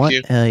y'all Thank want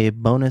you. a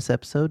bonus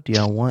episode? Do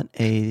y'all want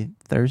a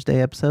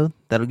Thursday episode?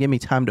 That'll give me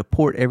time to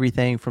port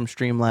everything from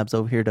Streamlabs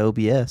over here to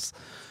OBS,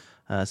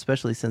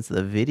 especially since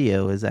the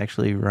video is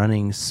actually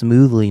running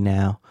smoothly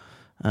now.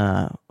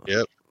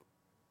 Yep,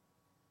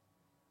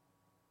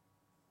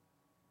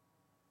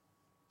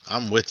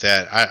 I'm with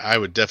that. I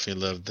would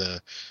definitely love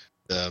the.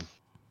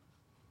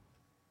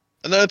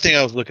 Another thing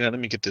I was looking at. Let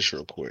me get this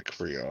real quick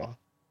for y'all.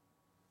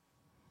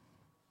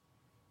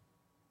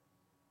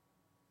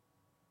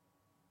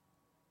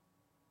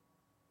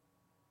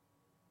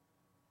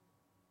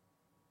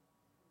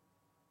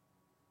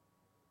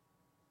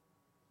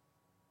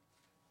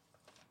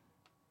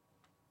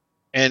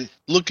 And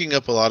looking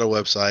up a lot of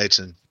websites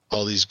and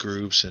all these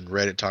groups and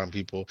Reddit talking to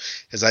people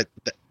is the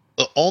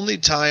only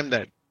time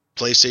that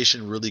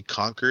PlayStation really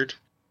conquered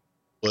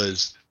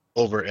was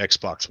over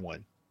Xbox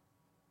One.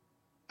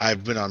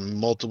 I've been on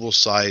multiple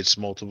sites,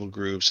 multiple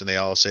groups, and they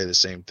all say the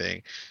same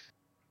thing.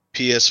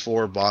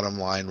 PS4 bottom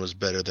line was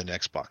better than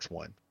Xbox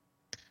One.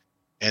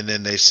 And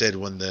then they said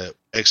when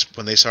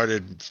they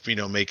started,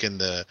 making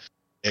the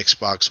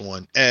Xbox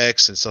One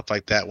X and stuff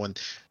like that,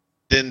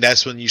 then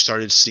that's when you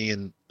started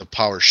seeing the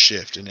power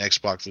shift and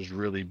Xbox was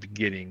really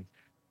getting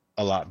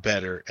a lot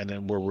better. And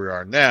then where we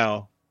are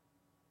now,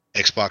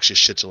 Xbox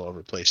just shits all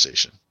over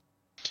PlayStation.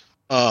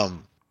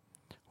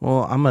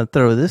 Well, I'm gonna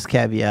throw this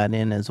caveat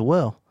in as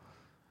well.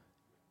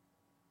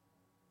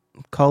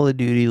 Call of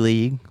Duty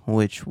League,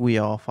 which we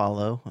all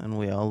follow and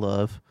we all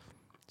love,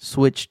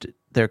 switched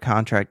their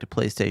contract to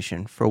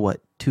PlayStation for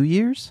what, 2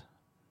 years?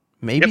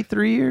 Maybe Yep.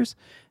 3 years?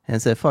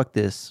 And said, fuck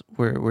this.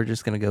 We're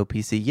just gonna go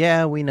PC.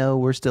 Yeah, we know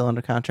we're still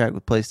under contract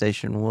with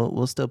PlayStation.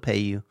 We'll still pay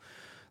you.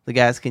 The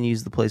guys can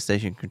use the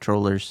PlayStation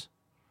controllers.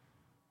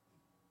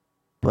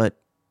 But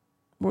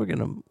we're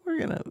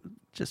gonna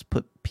just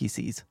put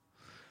PCs.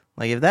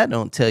 Like if that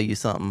don't tell you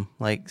something,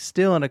 like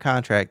still under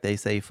contract, they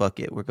say fuck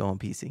it, we're going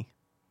PC.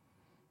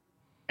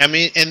 I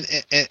mean,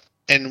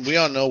 and we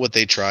all know what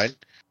they tried.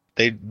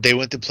 They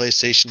went to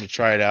PlayStation to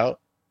try it out,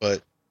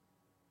 but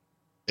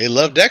they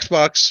loved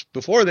Xbox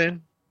before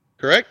then,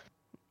 correct?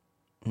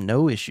 No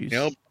You know, issues.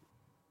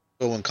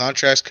 but when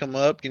contracts come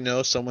up,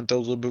 someone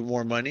throws a little bit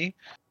more money.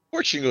 Of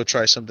course, you can go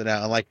try something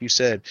out. And like you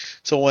said,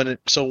 so when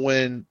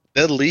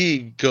the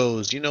league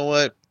goes, you know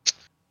what,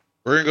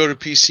 we're gonna go to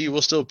PC.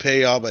 We'll still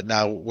pay y'all, but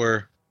now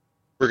we're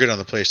good on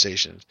the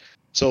PlayStation.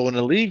 So when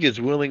the league is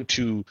willing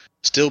to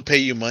still pay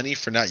you money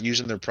for not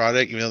using their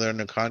product, even though they're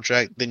under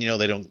contract, then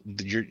they don't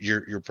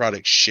your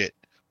product shit,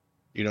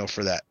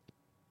 for that.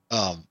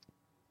 Um,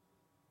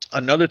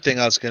 Another thing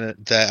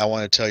that I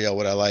want to tell y'all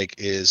what I like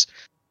is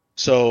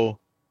so,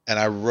 and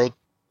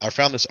I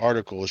found this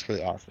article, it was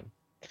pretty awesome.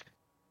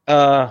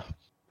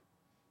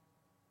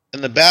 In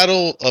the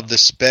battle of the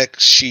spec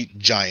sheet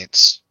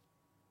giants,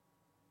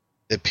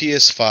 the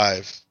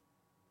PS5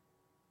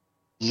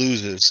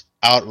 loses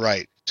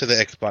outright to the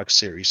Xbox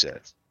Series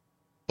S.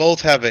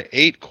 Both have an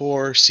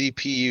 8-core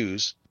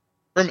CPUs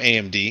from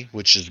AMD,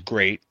 which is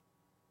great,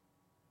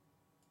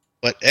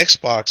 but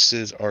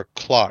Xboxes are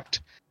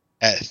clocked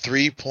at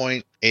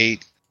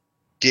 3.8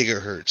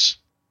 gigahertz,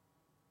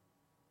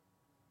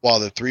 while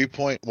the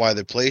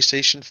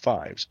PlayStation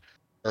 5s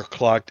are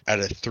clocked at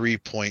a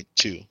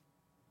 3.2.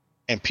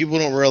 And people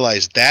don't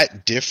realize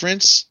that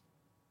difference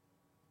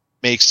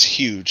makes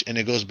huge, and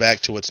it goes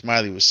back to what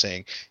Smiley was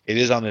saying. It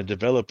is on the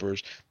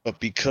developers, but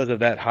because of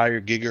that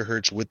higher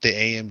gigahertz with the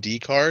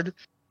AMD card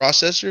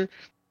processor,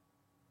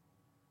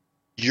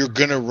 you're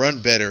gonna run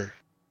better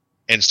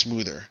and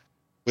smoother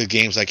with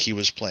games like he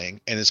was playing,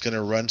 and it's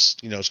gonna run,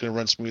 it's gonna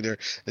run smoother.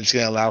 It's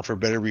gonna allow for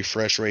better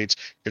refresh rates.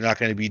 You're not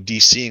gonna be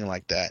DCing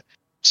like that.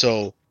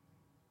 So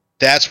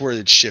that's where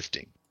it's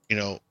shifting.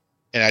 And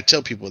I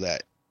tell people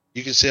that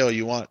you can say all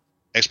you want,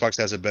 Xbox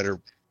has a better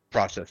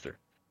processor.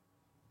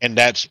 And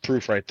that's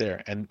proof right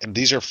there. And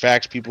these are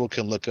facts people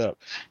can look up.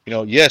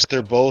 Yes,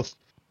 they're both,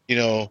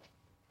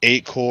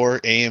 8-core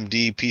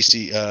AMD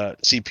PC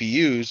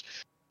CPUs,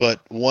 but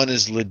one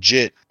is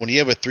legit. When you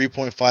have a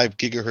 3.5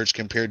 gigahertz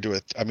compared to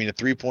a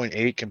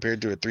 3.8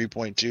 compared to a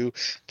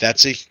 3.2,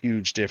 that's a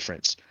huge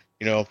difference.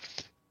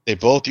 They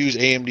both use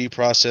AMD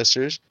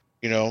processors,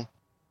 you know,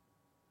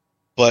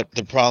 but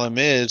the problem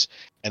is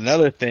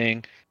another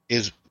thing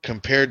is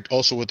compared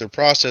also with their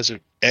processor,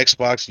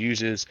 Xbox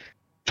uses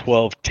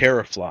 12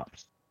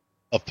 teraflops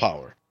of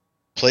power.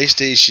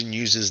 PlayStation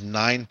uses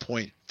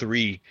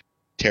 9.3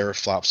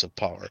 teraflops of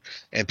power.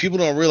 And people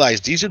don't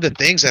realize these are the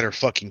things that are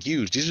fucking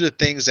huge. These are the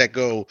things that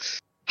go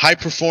high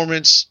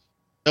performance,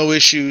 no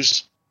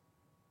issues,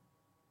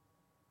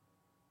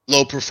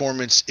 low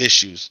performance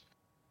issues.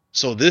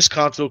 So this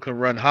console can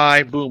run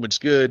high, boom, it's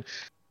good.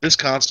 This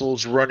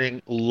console's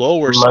running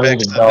lower Money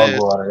specs to than dog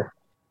this, water.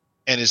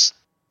 and it's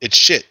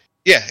shit.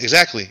 Yeah,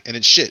 exactly. And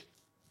it's shit.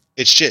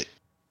 It's shit.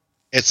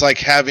 It's like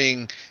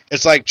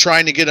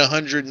trying to get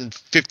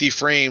 150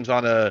 frames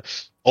on a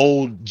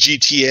old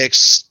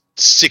GTX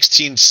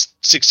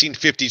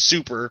 1650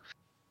 Super.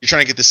 You're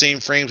trying to get the same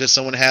frames that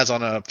someone has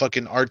on a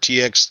fucking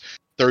RTX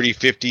 30,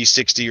 50,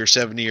 60, or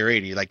 70 or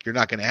 80. Like, you're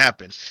not going to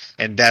happen.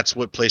 And that's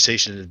what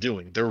PlayStation is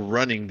doing. They're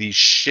running these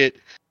shit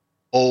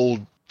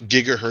old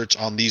gigahertz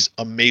on these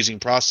amazing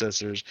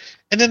processors,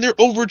 and then they're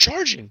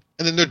overcharging.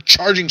 And then they're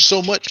charging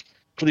so much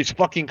for these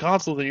fucking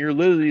consoles, and you're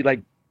literally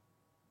like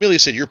Billy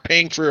said, you're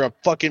paying for a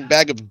fucking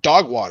bag of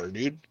dog water,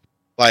 dude.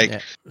 Like,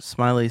 Yeah.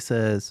 Smiley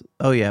says,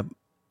 "Oh yeah,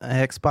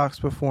 Xbox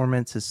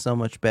performance is so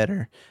much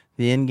better.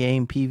 The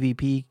in-game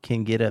PvP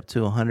can get up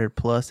to 100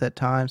 plus at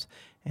times,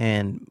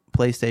 and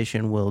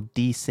PlayStation will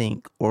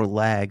desync or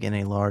lag in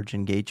a large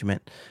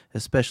engagement,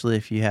 especially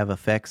if you have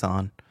effects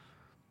on."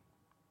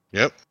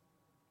 yep,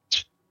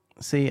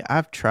 See,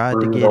 I've tried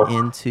to get Brutal.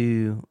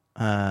 into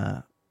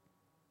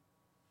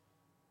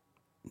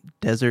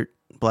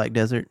Black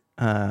Desert.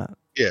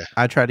 yeah,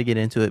 I tried to get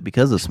into it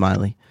because of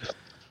Smiley,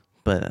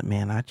 but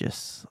man, I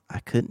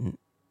couldn't.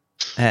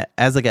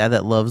 As a guy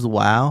that loves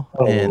WoW I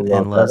don't even know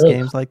and what loves that is.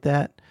 games like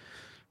that,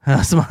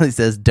 Smiley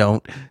says,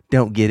 "Don't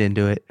get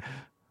into it."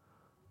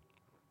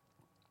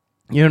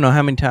 You don't know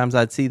how many times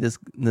I'd see this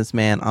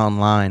man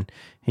online.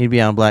 He'd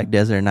be on Black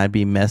Desert, and I'd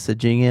be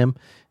messaging him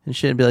and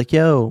shit, and be like,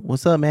 "Yo,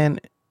 what's up, man?"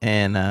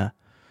 And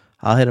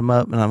I'll hit him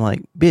up, and I'm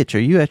like, "Bitch, are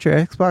you at your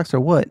Xbox or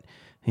what?"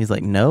 He's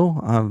like,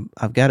 "No,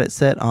 I've got it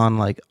set on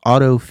like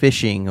auto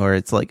fishing, or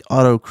it's like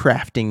auto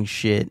crafting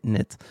shit." And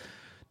it's,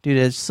 dude,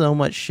 there's so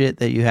much shit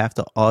that you have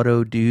to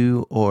auto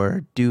do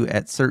or do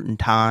at certain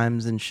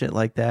times and shit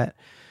like that.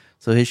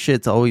 So his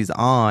shit's always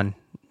on.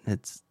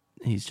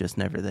 He's just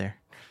never there.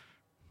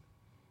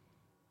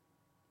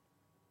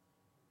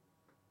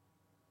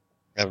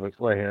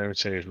 wait here, let me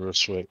tell you real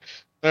quick.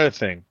 Another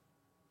thing,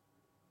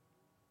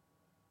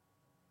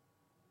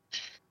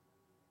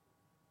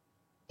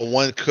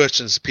 one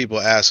questions people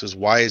ask is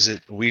why is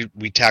it we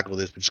tackle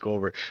this, but just go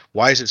over it.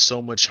 Why is it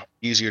so much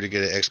easier to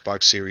get an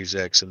Xbox Series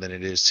X than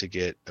it is to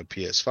get a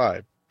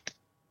PS5?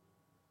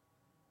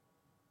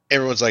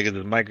 Everyone's like, does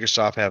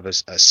Microsoft have a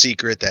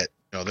secret that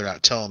they're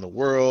not telling the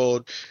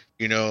world?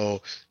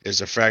 Is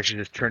the fraction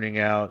just turning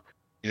out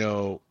you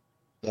know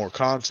more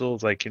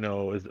consoles? Like,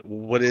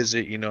 what is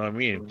it? You know what I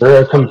mean?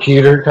 They're a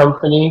computer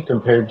company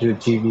compared to a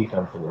TV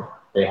company.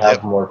 They Yep,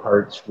 have more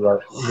parts, uh,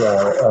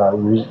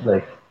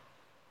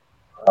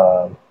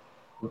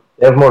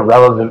 they have more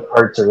relevant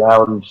parts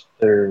around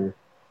for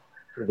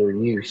their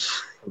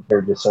use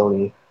compared to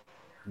Sony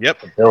yep.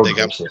 to They build their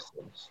got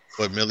systems,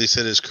 what Millie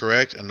said is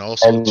correct, and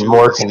also and too at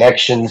more the same.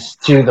 connections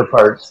to the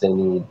parts they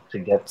need to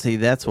get See,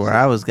 that's the where I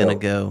system was gonna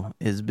built. go.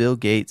 Is Bill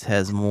Gates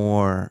has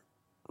more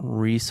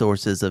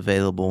resources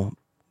available,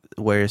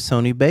 where is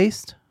Sony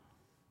based?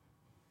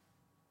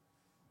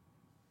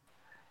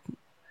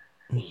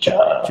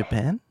 Yeah.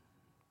 Japan.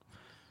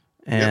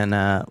 Yep,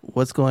 And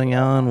what's going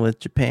on with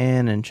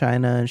Japan and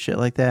China and shit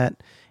like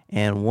that.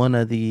 And one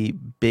of the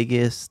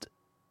biggest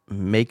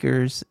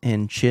makers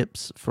in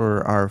chips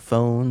for our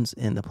phones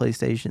and the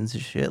PlayStations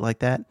and shit like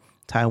that,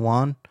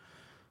 Taiwan.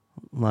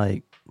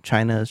 Like,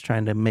 China is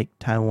trying to make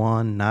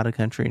Taiwan not a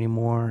country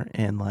anymore,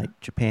 and like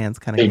Japan's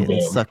kind of Big getting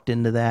game. sucked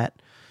into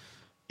that.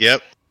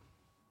 yep.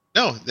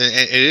 No,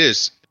 it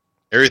is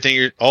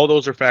everything. All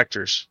those are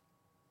factors,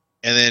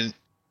 and then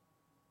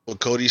what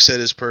Cody said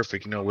is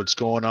perfect. What's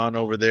going on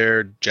over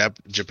there?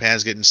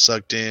 Japan's getting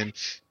sucked in.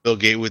 Bill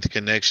Gates with the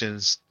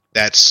connections.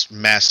 That's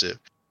massive.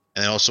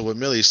 And then also what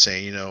Millie's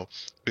saying.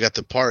 We got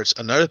the parts.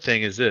 Another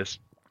thing is this: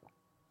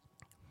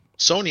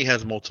 Sony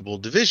has multiple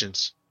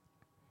divisions.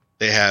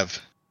 They have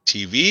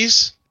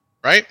TVs,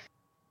 right?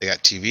 They got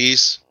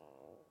TVs.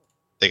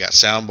 They got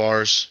sound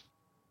bars.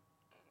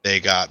 They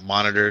got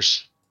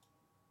monitors.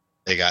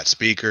 They got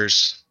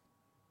speakers.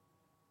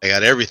 They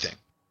got everything,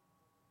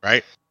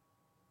 right?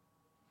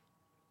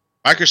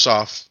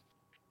 Microsoft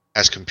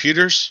has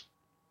computers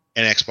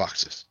and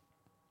Xboxes.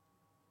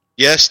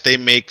 Yes, they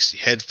make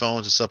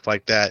headphones and stuff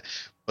like that,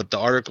 but the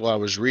article I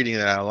was reading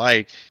that I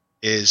like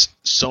is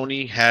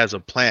Sony has a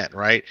plant,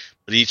 right?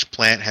 But each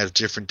plant has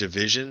different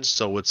divisions.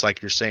 So it's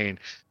like you're saying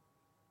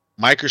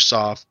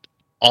Microsoft,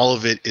 all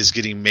of it is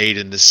getting made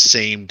in the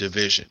same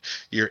division.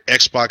 Your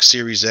Xbox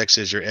Series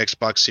X's, your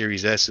Xbox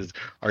Series S's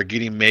are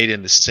getting made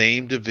in the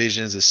same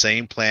divisions, the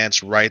same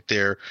plants right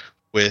there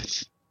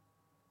with,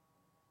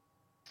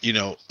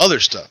 other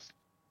stuff.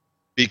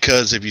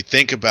 Because if you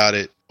think about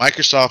it,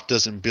 Microsoft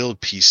doesn't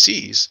build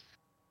PCs,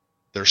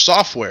 they're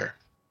software,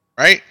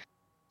 right?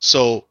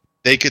 So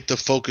they get to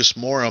focus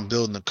more on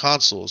building the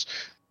consoles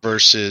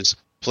versus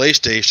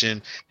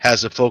PlayStation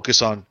has a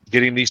focus on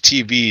getting these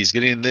TVs,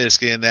 getting this,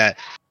 getting that.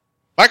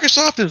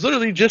 Microsoft is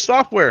literally just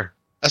software.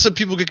 That's what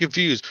people get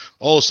confused.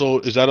 Oh, so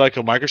is that like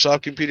a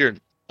Microsoft computer?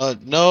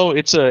 No,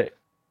 it's a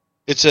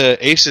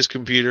Asus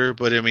computer,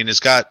 but I mean it's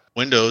got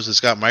Windows, it's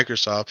got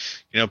Microsoft.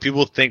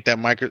 People think that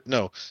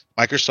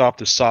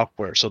Microsoft is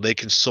software, so they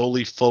can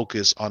solely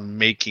focus on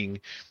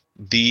making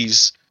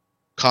these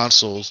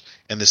consoles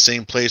in the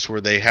same place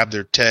where they have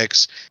their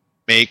techs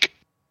make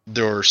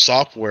their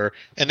software,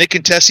 and they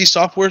can test these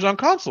softwares on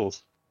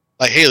consoles.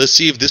 Like, hey, let's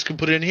see if this can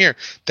put it in here.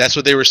 That's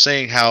what they were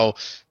saying, how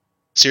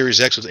Series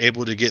X was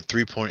able to get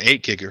 3.8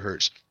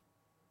 gigahertz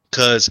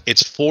because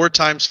it's 4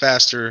 times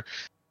faster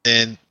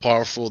and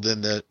powerful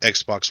than the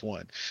Xbox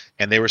One.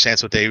 And they were saying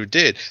that's what they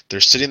did. They're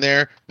sitting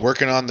there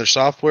working on their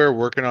software,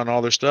 working on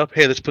all their stuff.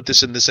 Hey, let's put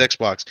this in this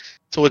Xbox.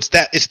 So it's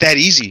that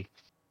easy.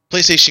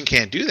 PlayStation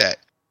can't do that.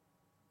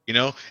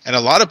 And a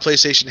lot of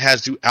PlayStation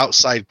has to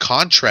outside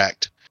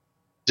contract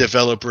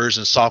developers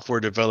and software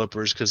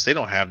developers because they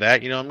don't have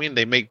that. You know what I mean?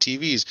 They make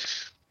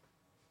TVs.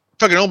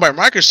 Fucking owned by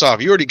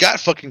Microsoft. You already got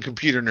fucking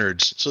computer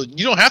nerds. So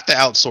you don't have to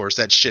outsource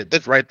that shit.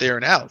 That's right there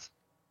in house.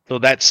 So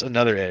that's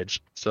another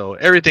edge. So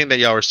everything that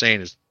y'all were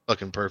saying is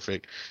fucking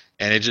perfect.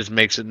 And it just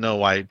makes it know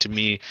why, to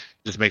me,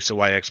 just makes it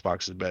why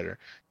Xbox is better.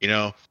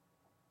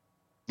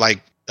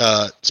 Like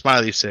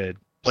Smiley said,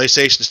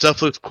 PlayStation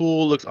stuff looks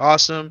cool, looks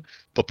awesome,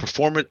 but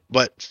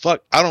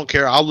fuck, I don't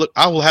care. I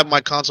will have my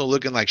console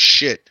looking like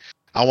shit.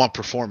 I want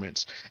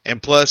performance.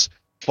 And plus,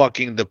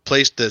 fucking the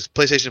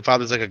PlayStation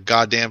 5 is like a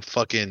goddamn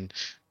fucking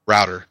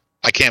router.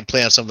 I can't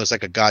play on something that's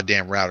like a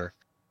goddamn router.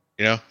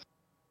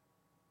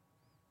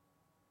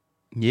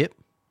 Yep.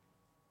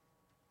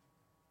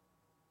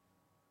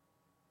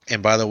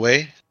 And by the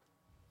way,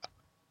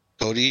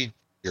 Cody,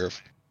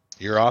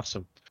 you're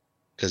awesome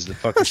because the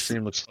fucking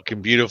stream looks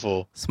fucking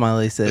beautiful.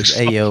 Smiley says,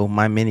 "Hey yo,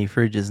 my mini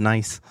fridge is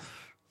nice."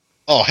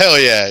 Oh hell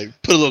yeah!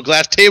 Put a little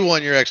glass table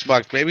on your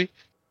Xbox, baby.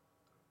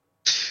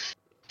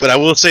 But I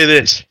will say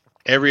this: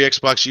 every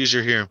Xbox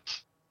user here,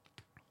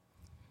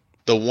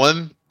 the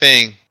one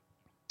thing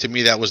to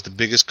me that was the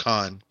biggest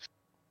con.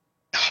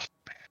 Oh,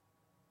 man.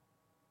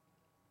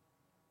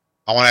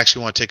 I want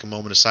to take a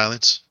moment of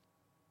silence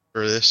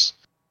for this.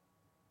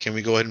 Can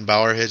we go ahead and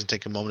bow our heads and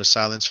take a moment of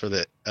silence for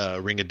the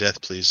ring of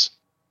death, please?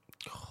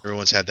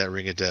 Everyone's had that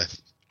ring of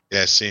death.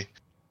 Yeah, see?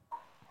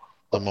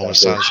 A moment of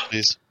silence,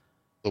 please.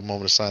 A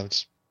moment of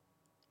silence.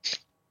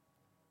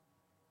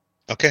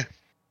 Okay.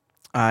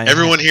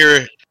 Everyone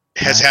here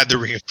has had the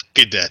ring of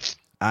death.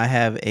 I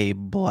have a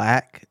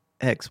black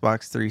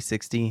Xbox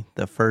 360,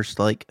 the first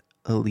like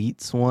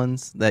Elites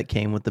ones that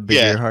came with the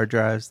bigger hard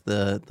drives.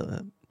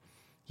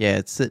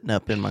 It's sitting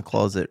up in my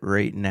closet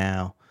right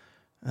now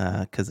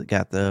because it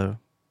got the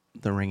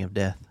ring of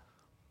death.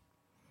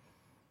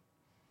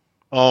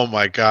 Oh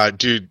my god,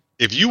 dude.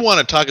 If you want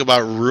to talk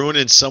about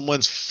ruining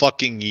someone's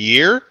fucking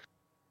year,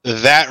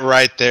 that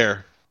right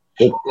there.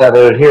 Yeah,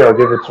 dude, here, I'll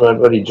give it to my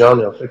buddy John.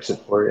 He'll fix it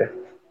for you.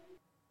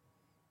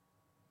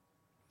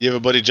 You have a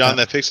buddy John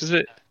that fixes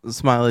it?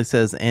 Smiley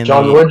says, and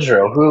John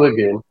Woodrow,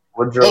 hooligan.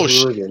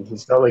 Hooligan.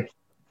 He's got like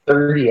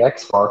 30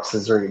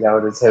 Xboxes right now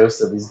at his house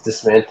that he's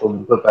dismantled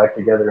and put back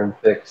together and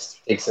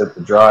fixed. Takes out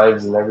the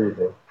drives and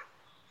everything.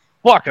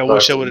 Fuck, I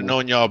wish I would have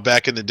known y'all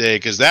back in the day,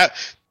 because that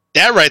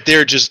right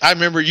there just, I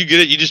remember you get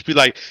it, you just be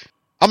like,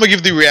 I'm going to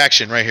give the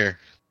reaction right here.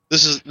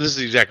 This is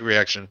the exact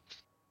reaction.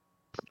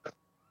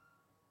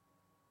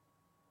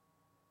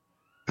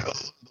 Oh,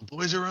 the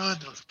boys are on.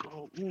 Let's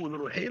go. Ooh, a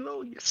little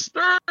Halo. Yes,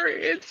 sir.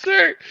 Yes,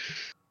 sir.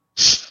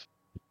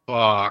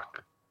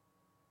 Fuck.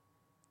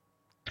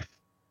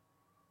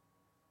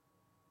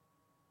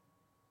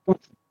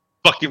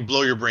 Fucking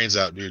blow your brains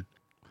out, dude.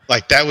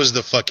 Like, that was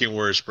the fucking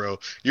worst, bro.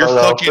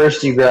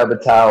 First you grab a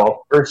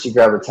towel.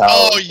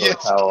 Oh,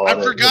 yes.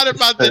 I forgot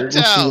about the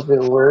towel.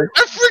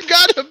 I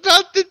forgot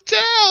about the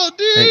towel,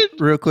 dude. Hey,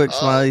 real quick,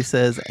 Smiley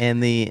says,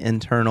 and the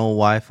internal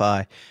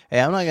Wi-Fi.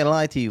 Hey, I'm not going to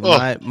lie to you.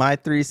 My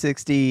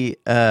 360,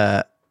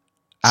 I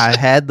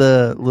had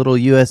the little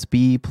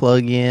USB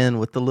plug-in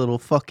with the little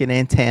fucking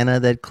antenna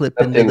that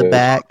clipped into the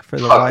back for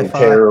the Wi-Fi.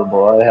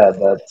 Terrible. I had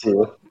that,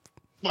 too.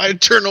 My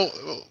internal...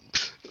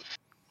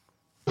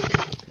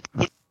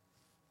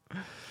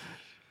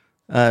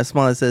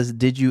 Smiley says,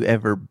 did you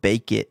ever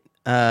bake it?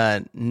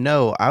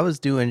 No, I was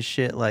doing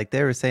shit like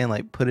they were saying,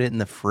 like put it in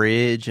the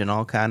fridge and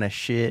all kind of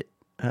shit.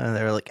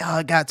 They were like, oh,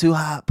 it got too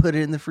hot. Put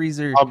it in the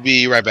freezer. I'll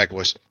be right back,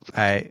 boys.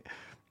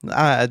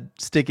 I'd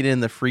stick it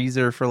in the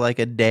freezer for like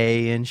a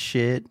day and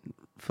shit.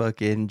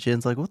 fucking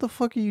Jen's like, what the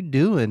fuck are you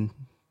doing?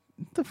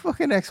 Get the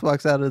fucking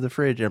Xbox out of the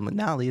fridge. I'm like,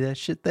 nah, leave that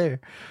shit there.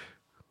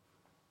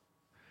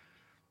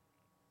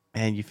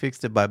 And you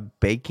fixed it by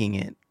baking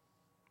it.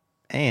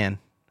 And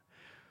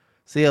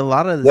see, a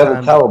lot of the You have a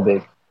time, towel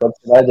bake. That's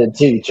what I did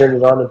too. You turn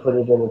it on and put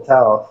it in a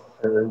towel,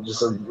 and then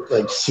just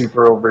like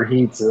super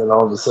overheats, and then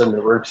all of a sudden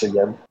it works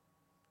again.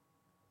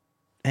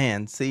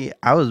 and see,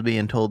 I was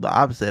being told the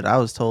opposite. I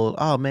was told,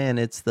 oh man,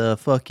 it's the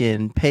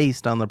fucking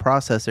paste on the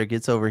processor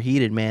gets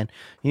overheated, man.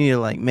 You need to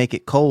like make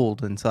it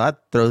cold. And so I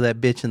throw that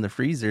bitch in the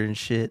freezer and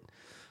shit.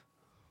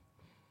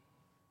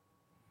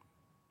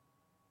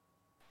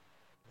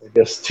 I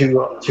guess two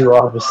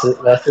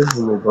opposite methods,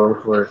 and they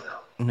both work.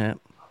 Yeah.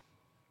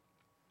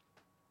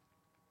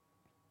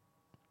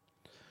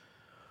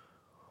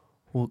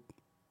 Well,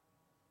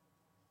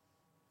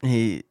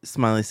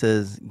 Smiley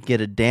says,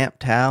 get a damp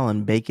towel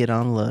and bake it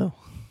on low.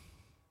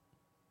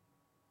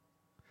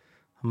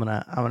 I'm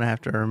gonna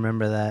have to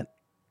remember that.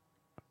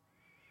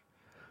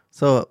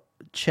 So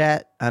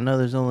chat, I know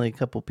there's only a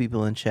couple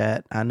people in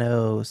chat. I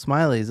know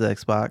Smiley's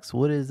Xbox.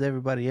 What is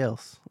everybody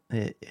else?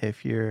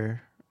 If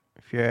you're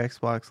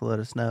Xbox, let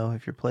us know.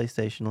 If you're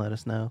PlayStation, let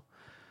us know.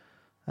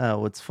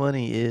 What's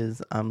funny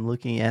is I'm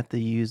looking at the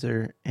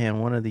user,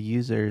 and one of the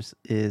users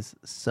is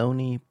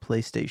Sony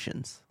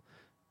PlayStations.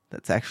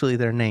 That's actually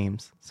their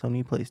names,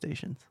 Sony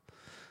PlayStations.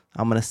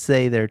 I'm going to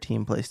say they're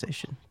Team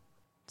PlayStation.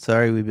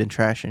 Sorry, we've been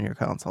trashing your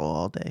console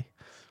all day,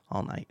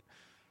 all night.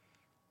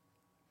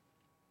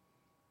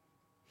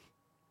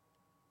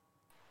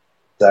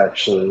 It's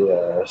actually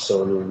a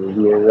Sony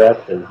media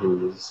rep, and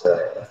he's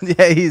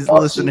yeah, he's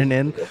listening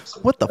in.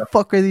 What the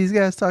fuck are these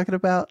guys talking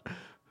about?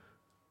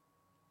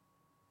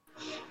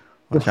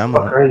 What the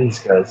fuck are these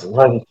guys?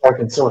 Why are they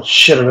talking so much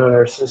shit about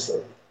our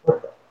system?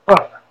 What the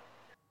fuck?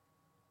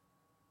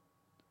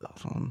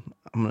 Hold on.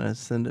 I'm going to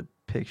send a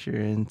picture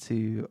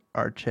into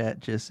our chat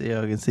just so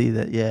y'all can see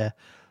that, yeah,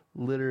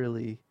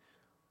 literally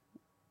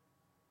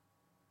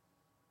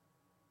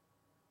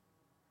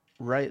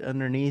right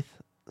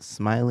underneath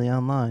Smiley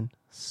Online,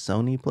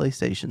 Sony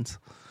PlayStations.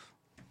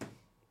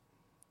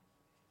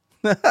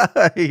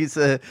 He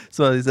said,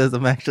 Smiley says,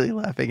 I'm actually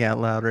laughing out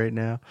loud right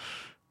now.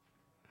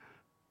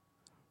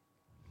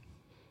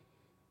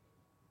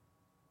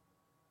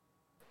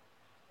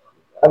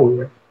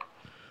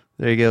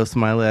 There you go,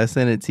 Smiley. I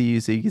sent it to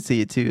you so you can see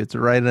it too. It's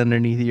right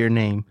underneath your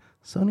name.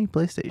 Sony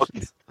PlayStations.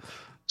 Okay.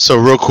 So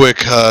real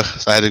quick, I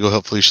had to go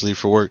help Felicia leave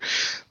for work,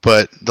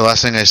 but the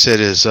last thing I said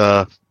is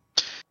that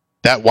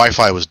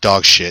Wi-Fi was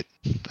dog shit.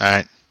 All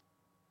right,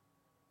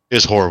 it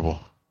was horrible.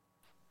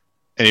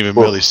 And even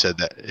Millie said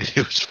that it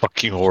was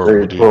fucking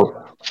horrible, dude.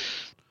 Cool.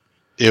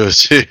 It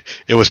was pee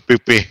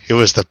pee. It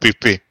was the pee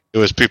pee. It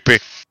was pee pee.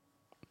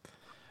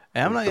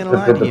 I'm not gonna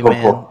lie to you,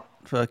 man.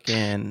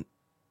 Fucking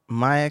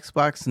my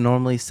Xbox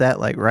normally sat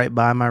like right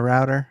by my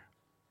router,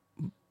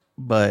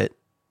 but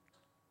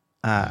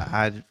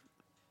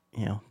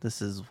you know,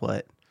 this is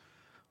what,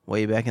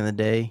 way back in the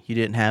day, you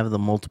didn't have the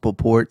multiple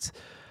ports.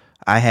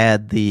 I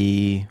had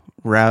the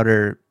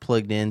router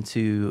plugged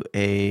into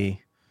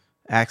a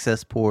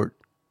access port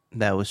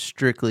that was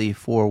strictly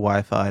for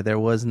Wi-Fi. There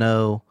was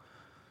no,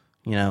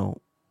 you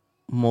know,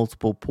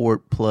 multiple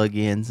port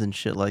plug-ins and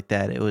shit like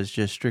that. It was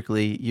just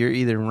strictly, you're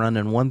either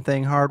running one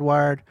thing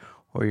hardwired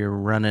or you're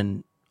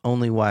running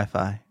only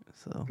Wi-Fi.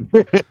 So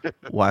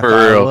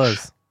Wi-Fi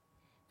was.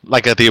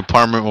 Like at the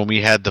apartment when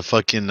we had the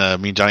fucking me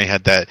and Johnny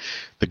had that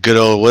the good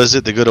old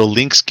the good old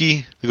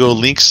Linkski, the good old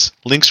Lynx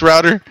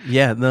router.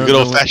 Yeah, the good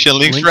old fashioned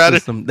Lynx router.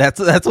 System. That's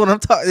what I'm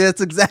talking. That's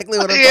exactly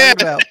what I'm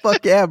talking about.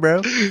 Fuck yeah,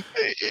 bro.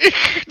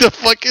 The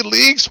fucking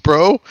Lynx,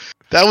 bro.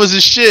 That was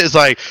his shit. It's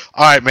like,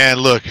 all right, man.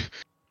 Look,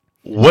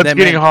 what's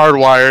getting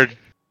hardwired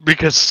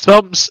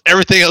because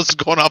everything else is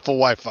going off of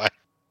Wi-Fi.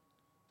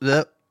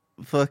 That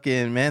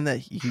fucking man.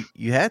 That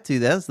you had to.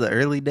 That's the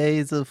early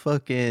days of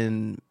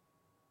fucking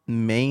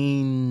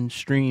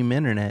mainstream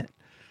internet.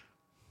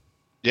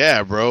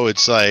 Yeah, bro.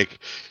 It's like,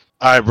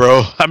 all right,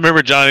 bro. I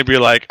remember Johnny be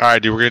like, all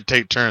right, dude, we're gonna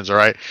take turns. All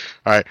right,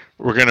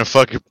 we're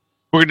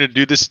gonna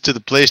do this to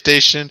the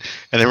PlayStation,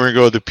 and then we're gonna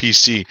go to the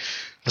PC. I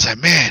was like,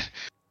 man,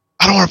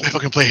 I don't want to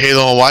fucking play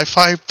Halo on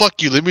Wi-Fi.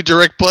 Fuck you. Let me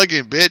direct plug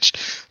in,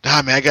 bitch.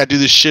 Nah, man, I gotta do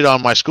this shit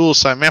on my school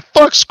site, man.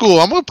 Fuck school.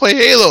 I'm gonna play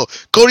Halo.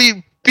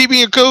 Cody,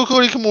 BB and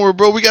Cody, come over,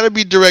 bro. We gotta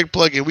be direct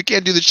plug in. We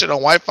can't do this shit on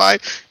Wi-Fi.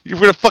 You're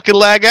gonna fucking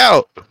lag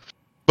out.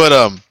 But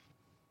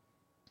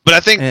I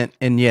think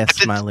and yes,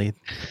 Smiley,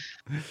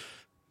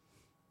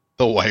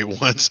 the white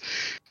ones,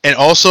 and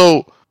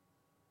also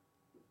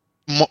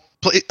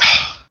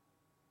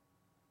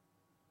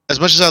as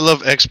much as I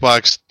love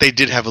Xbox, they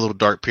did have a little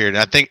dark period.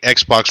 And I think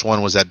Xbox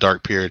One was that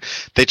dark period.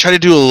 They try to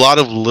do a lot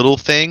of little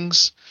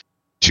things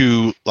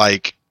to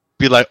like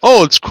be like,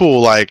 oh, it's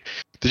cool. Like,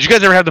 did you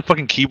guys ever have the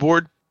fucking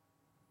keyboard?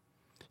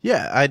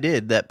 Yeah, I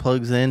did. That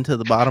plugs into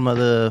the bottom of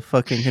the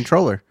fucking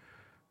controller.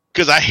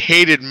 Because I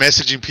hated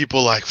messaging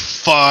people like,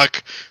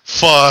 fuck,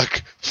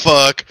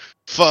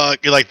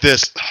 you're like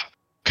this.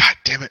 God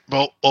damn it,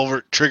 well,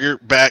 over, trigger,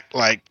 back,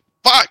 like,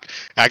 fuck.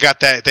 I got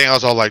that thing, I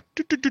was all like,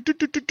 all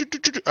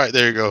right,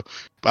 there you go.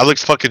 I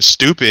looked fucking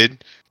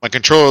stupid. My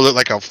controller looked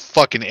like a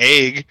fucking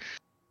egg.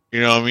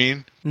 You know what I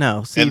mean?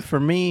 No, see, And for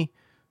me,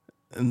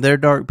 their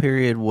dark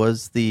period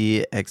was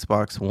the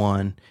Xbox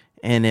One,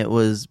 and it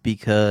was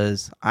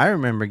because I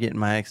remember getting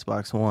my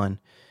Xbox One,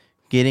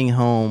 getting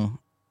home,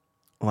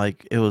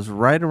 like it was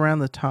right around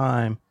the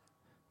time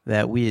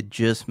that we had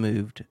just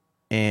moved,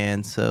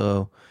 and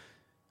so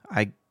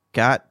I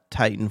got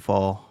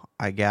Titanfall.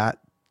 I got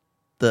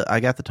the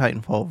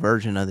Titanfall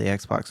version of the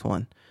Xbox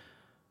One.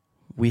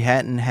 We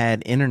hadn't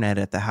had internet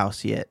at the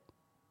house yet.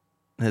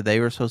 They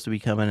were supposed to be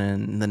coming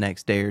in the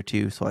next day or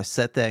two, so I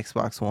set the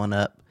Xbox One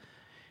up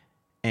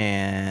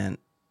and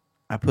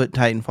I put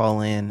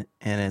Titanfall in,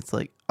 and it's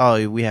like,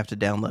 oh, we have to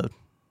download.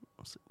 I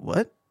was like,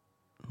 what?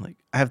 I'm like,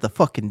 I have the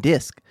fucking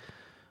disc.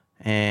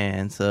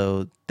 And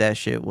so that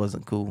shit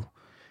wasn't cool.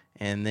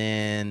 And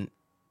then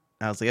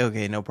I was like,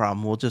 okay, no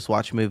problem. We'll just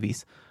watch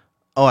movies.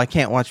 Oh, I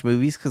can't watch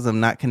movies because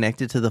I'm not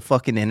connected to the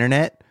fucking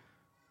internet?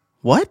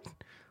 What?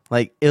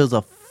 Like, it was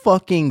a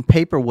fucking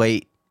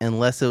paperweight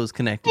unless it was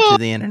connected to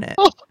the internet.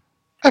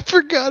 I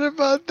forgot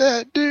about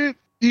that, dude.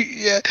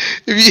 Yeah,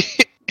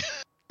 if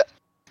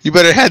you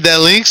better have that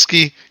link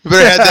ski. You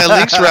better have that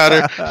links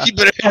router. You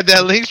better have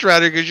that links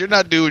router because you're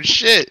not doing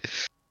shit.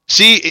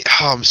 See,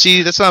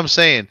 that's what I'm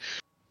saying.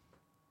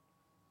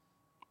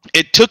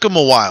 It took them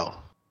a while.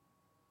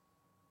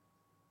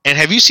 And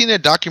have you seen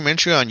that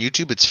documentary on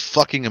YouTube? It's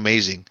fucking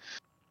amazing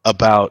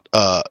about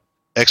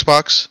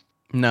Xbox.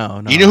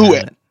 No, You know who?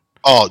 I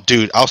Oh,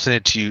 dude, I'll send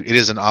it to you. It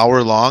is an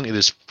hour long. It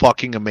is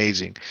fucking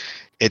amazing.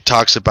 It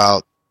talks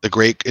about the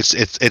great. It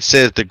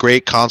says the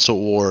great console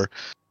war.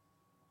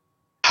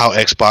 How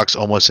Xbox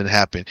almost didn't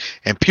happen,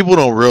 and people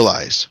don't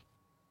realize.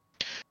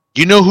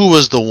 You know who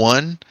was the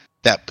one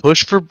that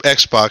pushed for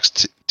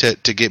Xbox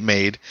to get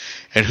made,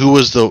 and who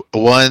was the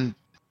one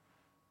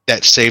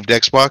that saved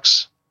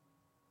Xbox?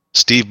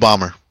 Steve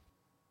Ballmer.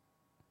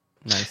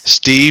 Nice.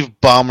 Steve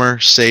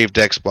Ballmer saved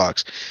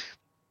Xbox.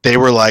 They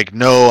were like,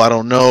 no, I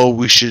don't know.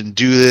 We shouldn't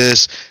do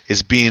this.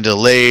 It's being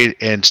delayed.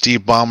 And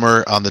Steve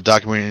Ballmer on the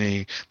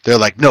documentary, they're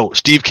like, no.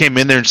 Steve came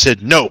in there and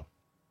said, no,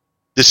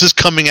 this is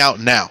coming out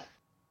now.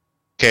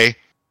 Okay?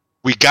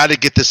 We got to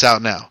get this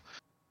out now.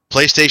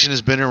 PlayStation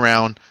has been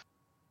around.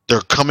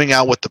 They're coming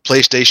out with the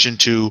PlayStation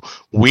 2.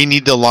 We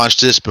need to launch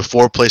this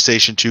before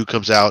PlayStation 2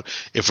 comes out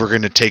if we're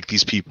going to take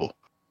these people.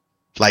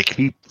 Like,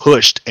 he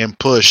pushed and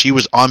pushed. He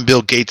was on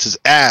Bill Gates'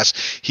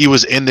 ass. He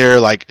was in there,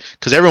 like,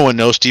 because everyone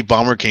knows Steve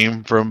Ballmer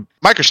came from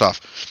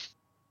Microsoft.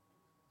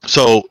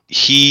 So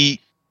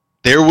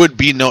there would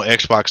be no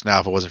Xbox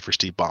now if it wasn't for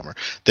Steve Ballmer.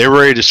 They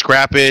were ready to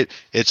scrap it.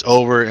 It's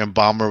over. And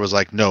Ballmer was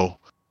like, no,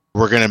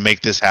 we're going to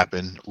make this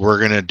happen. We're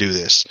going to do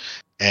this.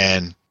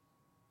 And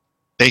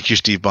thank you,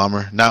 Steve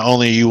Ballmer. Not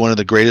only are you one of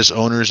the greatest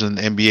owners in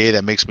the NBA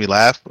that makes me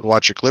laugh,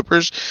 watch your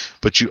Clippers,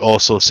 but you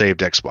also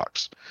saved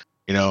Xbox.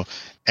 You know,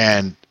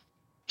 and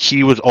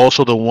he was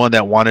also the one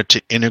that wanted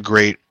to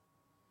integrate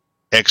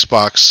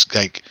Xbox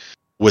like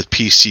with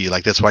PC.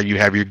 Like, that's why you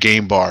have your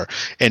game bar.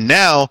 And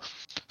now,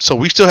 so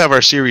we still have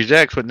our Series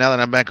X, but now that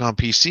I'm back on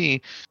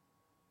PC,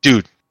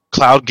 dude,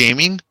 cloud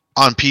gaming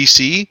on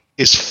PC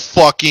is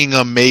fucking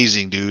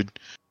amazing, dude.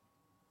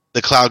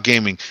 The cloud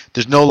gaming.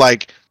 There's no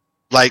like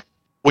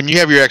when you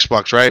have your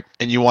Xbox, right,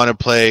 and you want to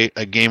play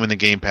a game in the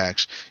Game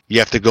Packs, you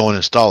have to go and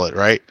install it,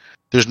 right?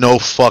 There's no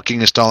fucking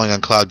installing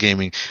on cloud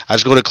gaming. I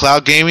just go to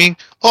cloud gaming.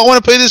 Oh, I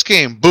want to play this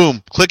game.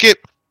 Boom. Click it.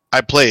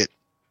 I play it.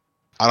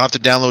 I don't have to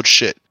download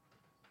shit.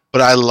 But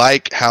I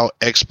like how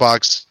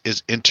Xbox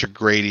is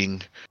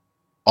integrating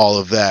all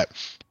of that.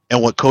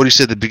 And what Cody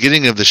said at the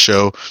beginning of the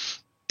show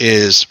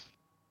is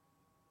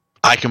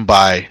I can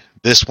buy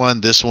this one,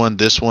 this one,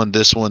 this one,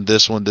 this one,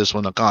 this one, this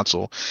one, a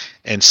console,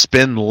 and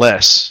spend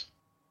less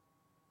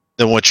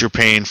than what you're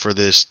paying for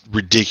this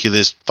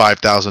ridiculous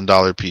 $5,000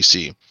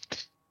 PC.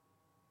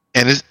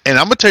 And I'm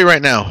gonna tell you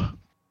right now,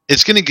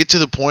 it's gonna get to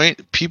the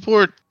point people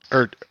are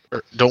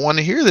don't want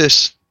to hear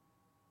this.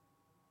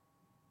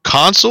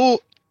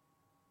 Console,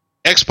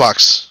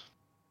 Xbox,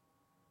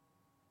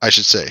 I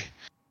should say,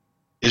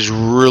 is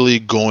really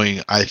going,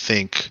 I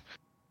think,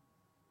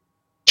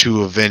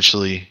 to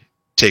eventually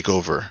take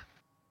over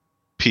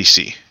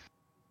PC.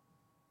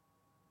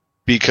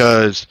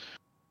 Because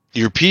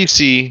your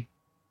PC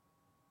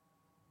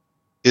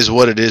is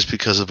what it is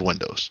because of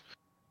Windows.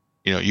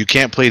 You know, you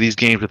can't play these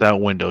games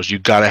without Windows. You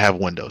gotta have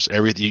Windows.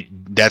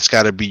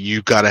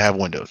 You gotta have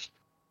Windows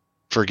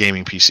for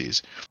gaming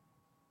PCs.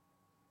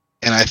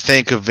 And I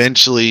think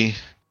eventually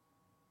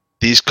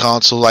these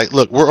consoles, like,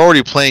 look, we're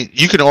already playing.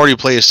 You can already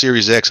play a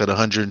Series X at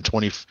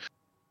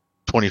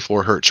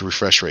 124 hertz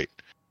refresh rate.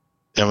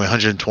 I mean,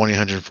 120,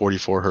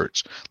 144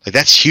 hertz. Like,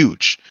 that's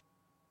huge.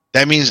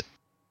 That means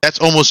that's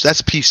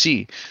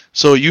PC.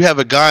 So you have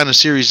a guy on a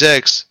Series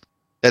X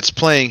that's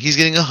playing. He's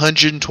getting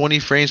 120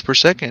 frames per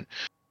second.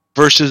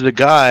 Versus the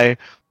guy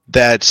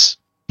that's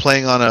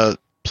playing on a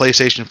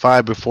PlayStation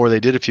 5 before they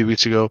did a few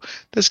weeks ago,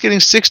 that's getting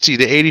 60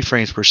 to 80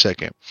 frames per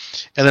second.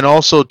 And then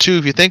also, too,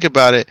 if you think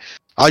about it,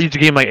 I'll use a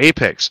game like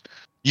Apex.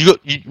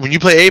 When you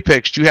play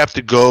Apex, you have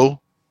to go,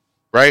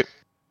 right?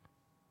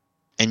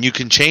 and you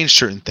can change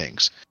certain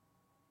things.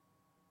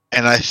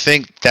 And I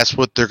think that's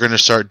what they're going to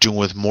start doing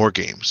with more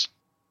games.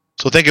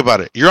 So think about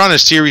it. You're on a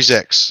Series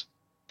X,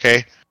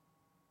 okay?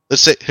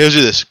 Let's say, here's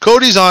this.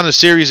 Cody's on a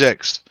Series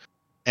X,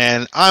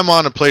 and I'm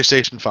on a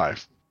PlayStation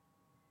 5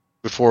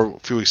 a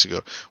few weeks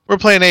ago. We're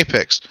playing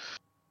Apex.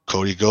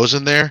 Cody goes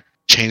in there,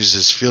 changes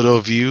his field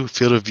of view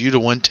to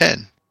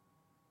 110.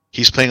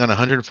 He's playing on a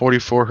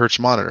 144 hertz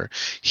monitor.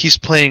 He's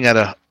playing at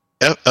a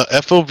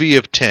FOV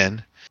of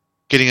 10,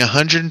 getting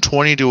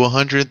 120 to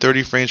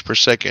 130 frames per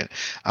second.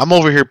 I'm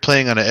over here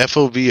playing on a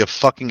FOV of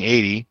fucking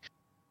 80,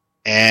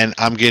 and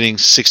I'm getting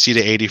 60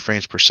 to 80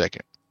 frames per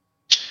second.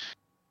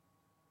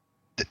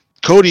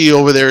 Cody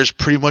over there is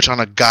pretty much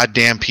on a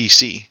goddamn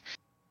PC,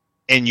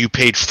 and you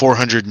paid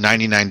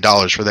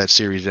 $499 for that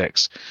Series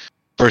X,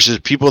 versus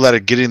people that are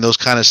getting those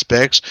kind of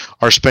specs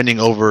are spending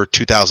over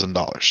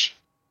 $2,000.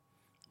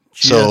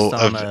 Just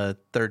on a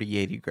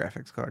 3080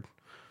 graphics card.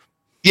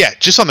 Yeah,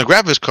 just on the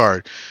graphics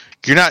card.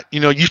 You're not,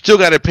 you still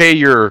got to pay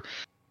your,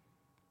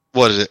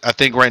 what is it? I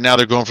think right now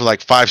they're going for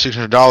like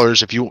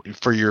 $500-$600 if you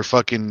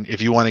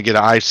want to get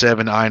an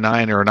i7,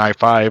 i9, or an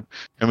i5.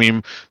 I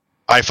mean,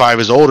 i5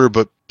 is older,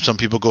 but some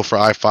people go for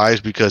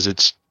i5s because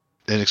it's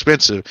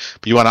inexpensive.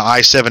 But you want an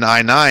i7,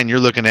 i9, you're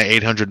looking at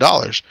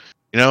 $800.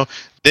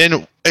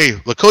 Then, hey,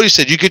 like Cody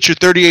said, you get your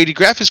 3080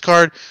 graphics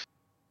card,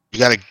 you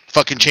got to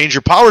fucking change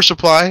your power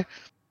supply.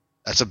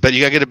 You got to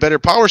get a better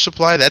power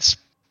supply. That's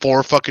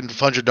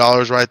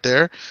 $400 right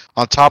there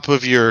on top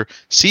of your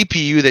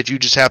CPU that you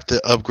just have to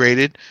upgrade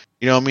it.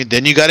 You know what I mean?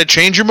 Then you got to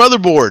change your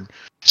motherboard.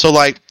 So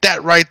like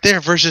that right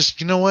there versus,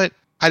 you know what?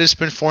 I just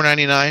spent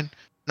 $499 and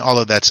all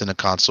of that's in a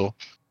console.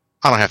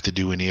 I don't have to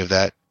do any of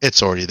that.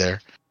 It's already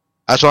there.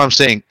 That's what I'm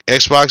saying.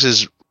 Xbox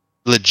is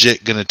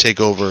legit going to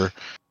take over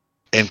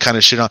and kind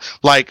of shit on.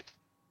 Like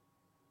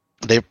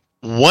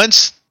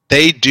once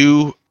they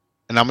do,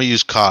 and I'm going to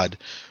use COD.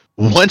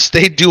 Once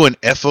they do an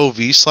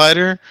FOV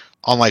slider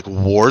on like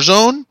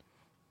Warzone,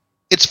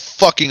 it's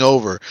fucking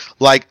over.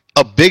 Like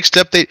a big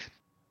step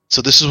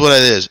so this is what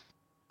it is.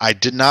 I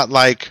did not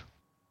like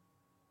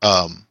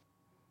Cold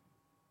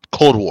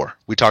War.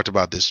 We talked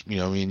about this, me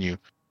and you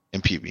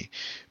and PB.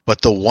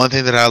 But the one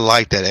thing that I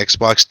liked that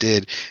Xbox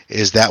did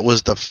is that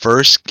was the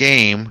first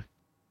game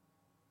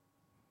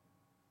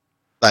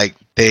like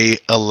they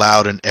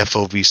allowed an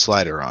FOV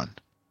slider on.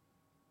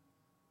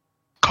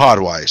 COD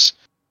wise.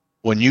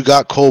 When you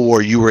got Cold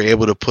War, you were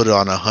able to put it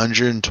on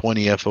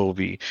 120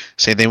 FOV.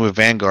 Same thing with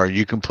Vanguard.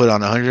 You can put it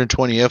on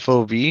 120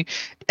 FOV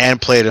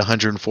and play at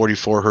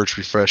 144 hertz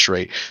refresh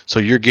rate. So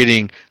you're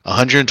getting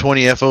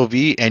 120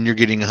 FOV and you're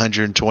getting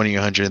 120,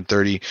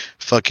 130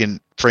 fucking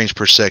frames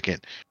per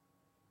second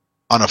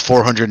on a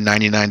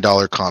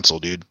 $499 console,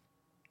 dude.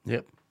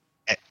 Yep.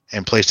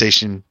 And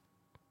PlayStation,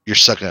 you're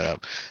sucking it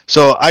up.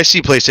 So I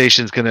see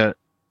PlayStation's they're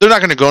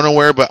not gonna go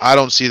nowhere, but I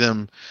don't see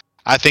them.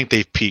 I think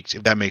they've peaked,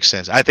 if that makes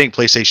sense. I think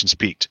PlayStation's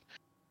peaked.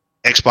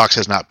 Xbox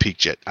has not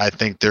peaked yet. I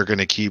think they're going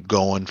to keep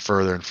going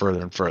further and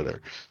further and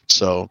further.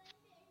 So,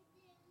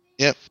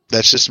 yep,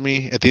 that's just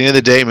me. At the end of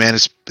the day, man,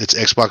 it's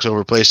Xbox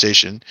over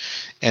PlayStation.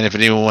 And if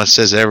anyone wants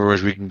says it everywhere,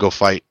 we can go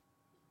fight.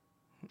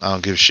 I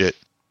don't give a shit.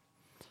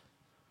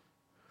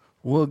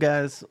 Well,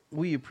 guys,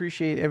 we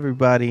appreciate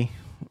everybody,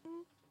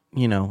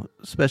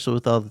 especially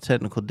with all the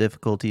technical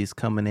difficulties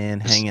coming in,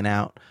 hanging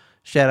out.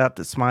 Shout out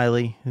to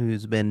Smiley,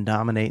 who's been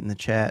dominating the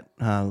chat.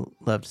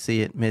 Love to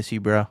see it. Miss you,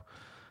 bro.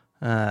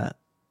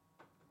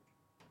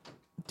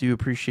 Do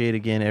appreciate,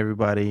 again,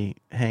 everybody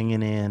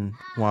hanging in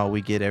while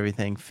we get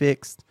everything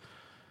fixed.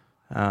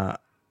 All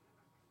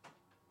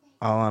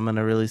I'm going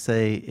to really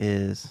say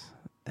is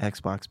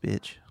Xbox,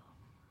 bitch.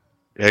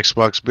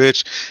 Xbox,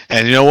 bitch.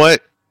 And you know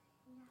what?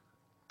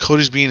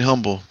 Cody's being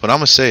humble, but I'm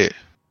going to say it.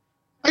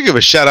 I give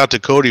a shout out to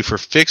Cody for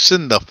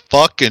fixing the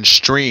fucking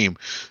stream.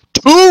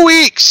 2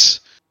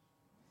 weeks!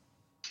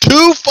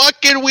 2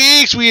 fucking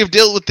weeks we have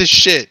dealt with this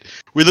shit.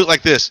 We look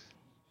like this.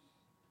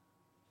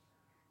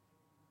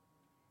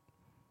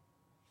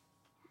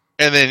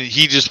 And then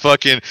he just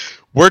fucking,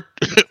 we're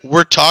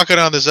talking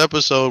on this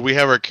episode. We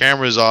have our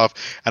cameras off,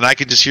 and I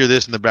can just hear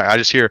this in the back. I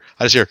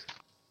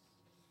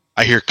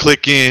hear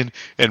clicking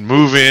and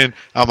moving.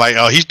 I'm like,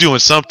 oh, he's doing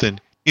something.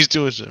 He's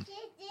doing something.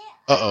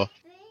 Uh-oh.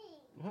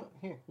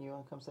 Here, you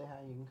want to come say hi?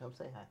 You can come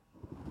say hi.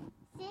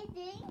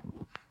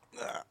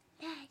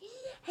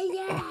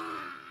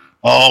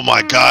 Oh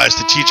my gosh,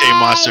 the TJ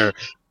monster.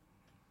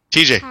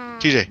 TJ.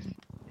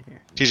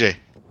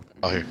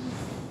 Oh, here.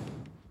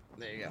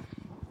 There you go.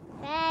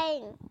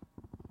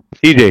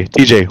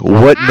 TJ,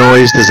 what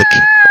noise does a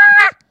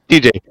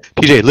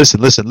TJ,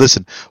 listen.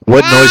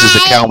 What noise does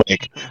a cow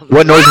make?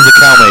 What noise does a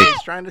cow make?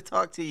 He's trying to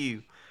talk to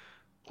you.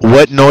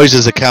 What noise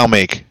does a cow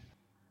make?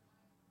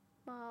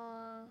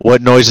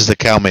 What noise does a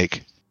cow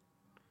make?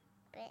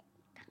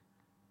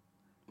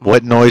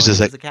 What noise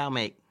does a cow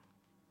make?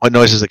 What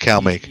noise does a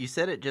cow make? You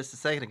said it just a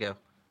second ago.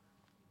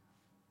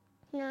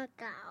 No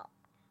cow.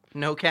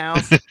 No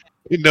cows?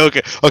 No.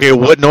 Okay,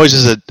 what noise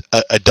does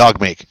a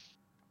dog make?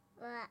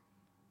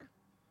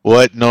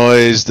 What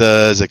noise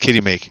does a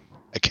kitty make?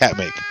 A cat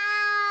make?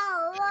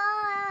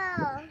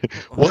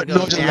 What Goes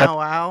noise does meow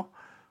wow.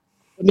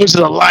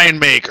 a lion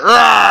make?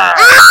 Okay,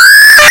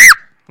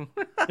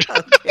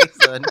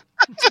 son.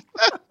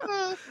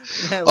 Yeah,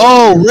 look at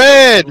Oh, your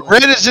Red. social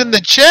Red link is on in the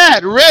there.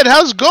 chat. Red,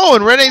 how's it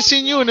going? Red ain't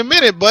seen you in a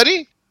minute,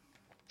 buddy.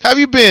 How have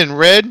you been,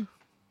 Red?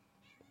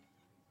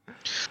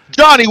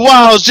 Johnny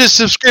Wiles just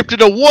subscribed to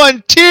the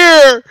 1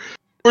 tier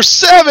for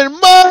 7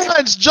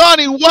 months.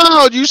 Johnny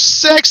Wild, you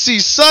sexy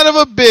son of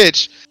a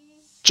bitch.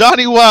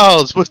 Johnny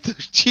Wiles with the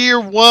tier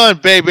 1,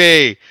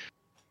 baby.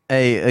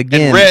 Hey, And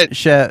again, Red,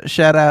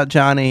 shout out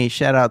Johnny,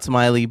 shout out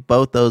Smiley,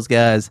 both those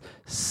guys,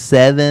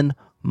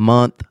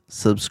 7-month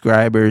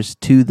subscribers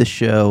to the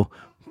show.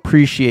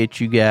 Appreciate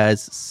you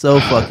guys so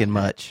fucking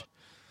much.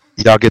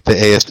 y'all get the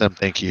ASM.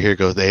 Thank you. Here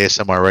goes the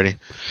ASM already.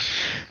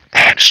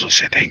 I just want to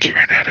say thank you,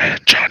 Renata,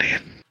 Johnny,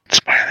 and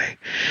Smiley.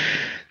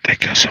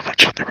 Thank you so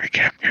much for the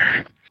recap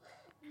here.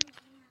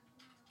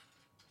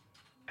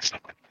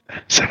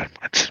 7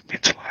 months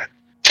means a lot.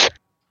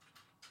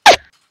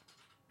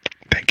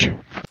 Thank you.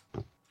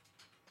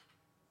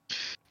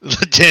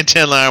 The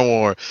 10-10 line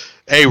war.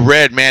 Hey,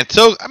 Red, man.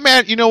 So,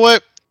 man, you know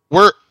what?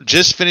 We're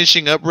just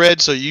finishing up,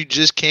 Red, so you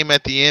just came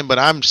at the end, but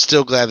I'm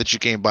still glad that you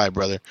came by,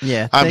 brother.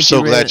 Yeah, I'm thank so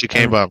you, glad Red. you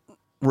came by.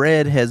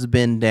 Red has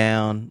been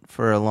down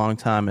for a long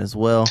time as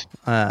well.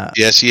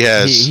 Yes, he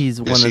has. He's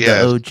Yes, one of he the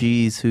has.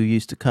 OGs who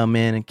used to come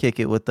in and kick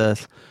it with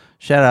us.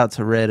 Shout out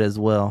to Red as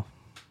well.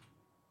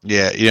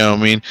 Yeah, you know what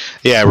I mean?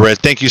 Yeah, Red,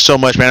 thank you so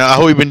much, man. I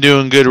hope you've been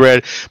doing good,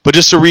 Red. But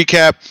just to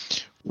recap,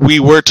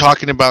 we were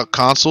talking about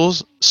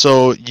consoles,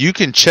 so you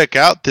can check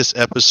out this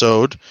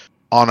episode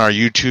on our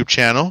YouTube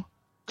channel.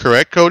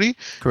 Correct, Cody?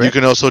 Correct. You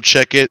can also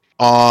check it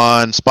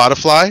on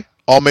Spotify,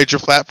 all major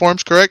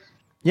platforms, correct?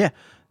 Yeah.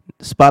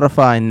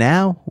 Spotify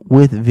now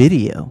with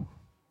video.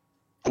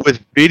 With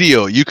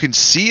video, you can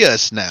see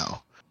us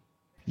now.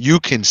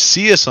 You can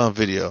see us on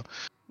video.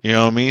 You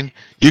know what I mean?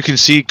 You can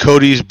see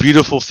Cody's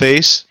beautiful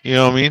face. You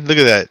know what I mean? Look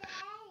at that.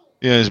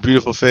 You know, his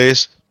beautiful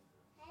face.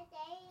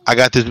 I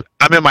got this.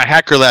 I'm in my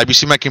hacker lab. You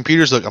see my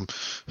computers? Look, I'm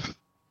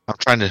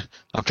trying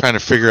to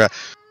figure out.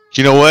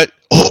 You know what?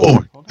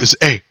 This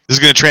is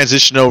gonna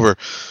transition over.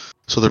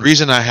 So the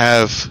reason I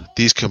have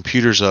these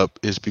computers up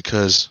is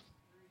because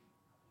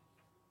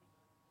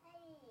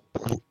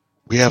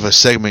we have a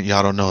segment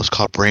y'all don't know. It's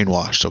called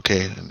Brainwashed.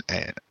 Okay,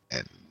 and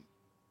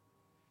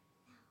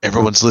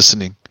everyone's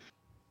listening.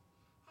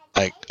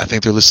 Like, I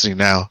think they're listening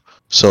now.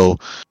 So,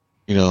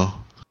 you know,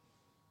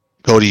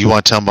 Cody, you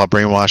want to tell them about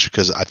Brainwash,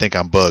 because I think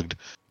I'm bugged,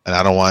 and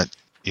I don't want,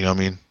 you know what I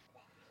mean?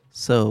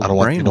 So I don't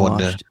want anyone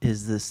to. Brainwashed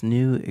is this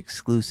new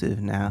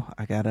exclusive now.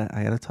 I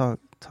gotta talk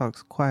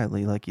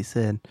quietly, like you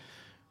said.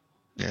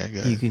 Yeah,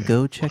 You can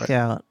go check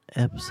out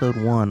episode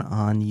 1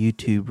 on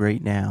YouTube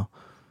right now.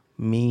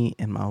 Me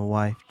and my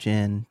wife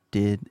Jen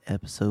did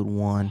episode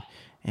 1,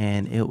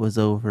 and it was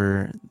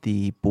over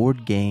the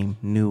board game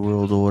New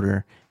World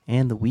Order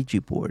and the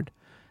Ouija board.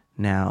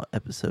 Now,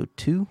 episode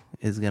 2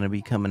 is going to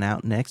be coming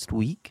out next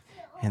week,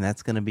 and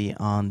that's going to be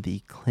on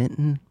the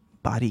Clinton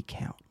body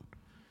count.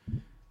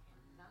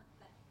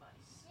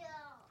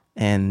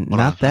 And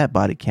not that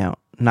body count.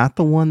 Not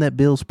the one that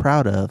Bill's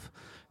proud of.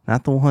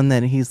 Not the one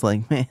that he's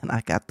like, man,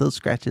 I got those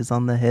scratches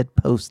on the head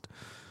post.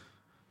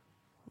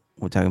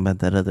 We're talking about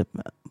that other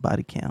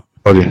body count.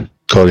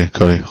 Cody,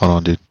 hold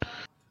on, dude.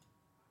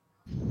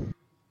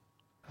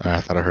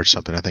 I thought I heard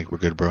something. I think we're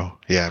good, bro.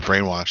 Yeah,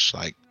 Brainwash.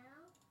 Like,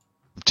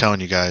 I'm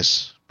telling you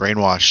guys,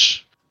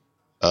 Brainwash.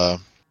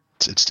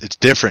 It's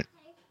different.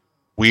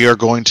 We are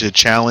going to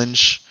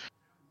challenge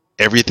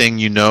everything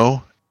you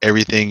know,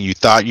 everything you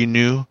thought you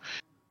knew,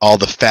 all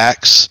the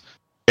facts,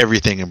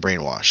 everything in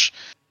Brainwash.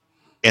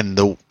 In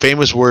the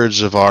famous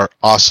words of our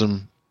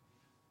awesome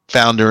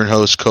founder and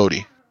host,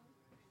 Cody,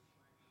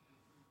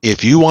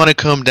 if you want to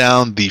come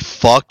down the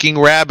fucking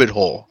rabbit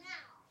hole,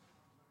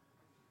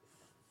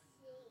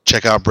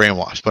 check out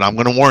Brainwash. But I'm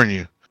going to warn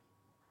you,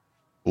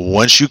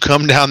 once you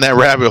come down that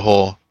rabbit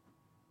hole,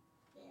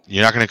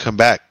 you're not going to come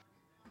back.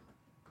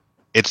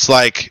 It's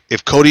like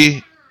if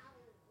Cody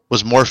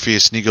was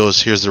Morpheus and he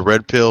goes, here's the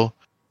red pill,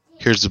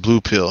 here's the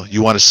blue pill.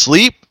 You want to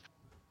sleep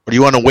or do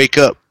you want to wake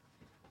up?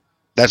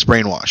 That's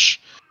Brainwash.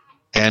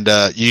 And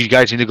you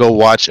guys need to go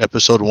watch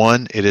episode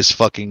 1. It is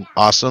fucking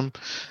awesome.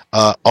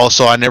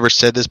 Also, I never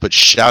said this, but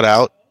shout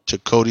out to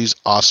Cody's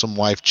awesome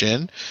wife,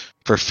 Jen,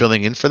 for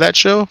filling in for that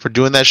show, for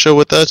doing that show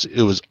with us.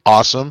 It was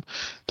awesome.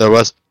 The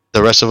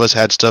rest of us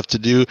had stuff to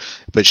do,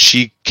 but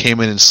she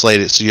came in and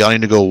slayed it. So y'all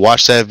need to go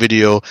watch that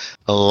video,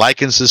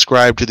 like and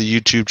subscribe to the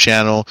YouTube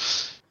channel.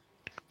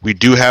 We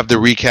do have the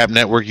Recap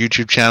Network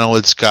YouTube channel.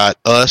 It's got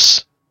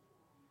us,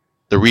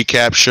 the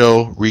Recap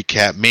Show,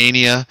 Recap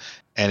Mania,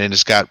 and then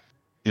it's got,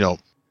 you know,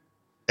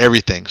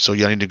 everything. So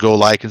y'all need to go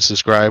like and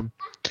subscribe.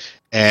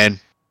 And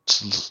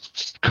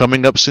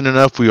coming up soon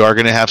enough, we are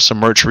going to have some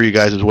merch for you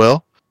guys as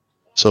well.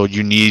 So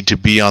you need to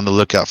be on the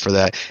lookout for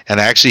that. And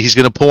actually, he's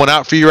going to pull one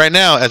out for you right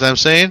now, as I'm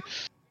saying.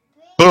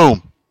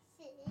 Boom.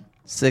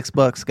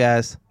 $6,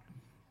 guys.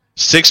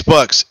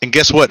 $6. And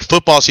guess what?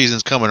 Football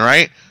season's coming,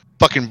 right?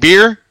 Fucking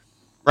beer,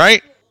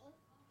 right?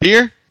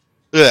 Beer?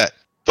 Look at that.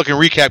 Fucking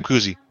recap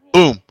koozie.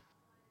 Boom.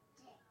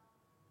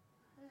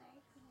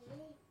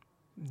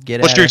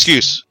 Get What's at your us.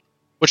 excuse?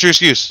 What's your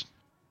excuse?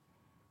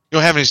 You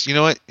don't have any. You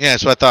know what? Yeah,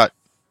 that's what I thought.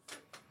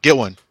 Get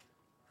one.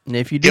 And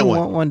if you Get do one.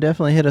 want one,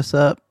 definitely hit us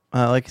up.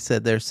 Like I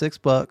said, they're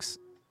 $6.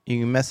 You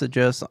can message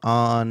us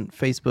on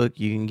Facebook.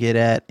 You can get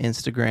at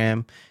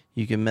Instagram.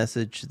 You can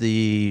message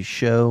the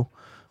show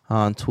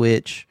on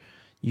Twitch.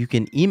 You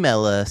can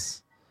email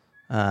us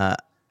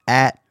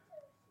at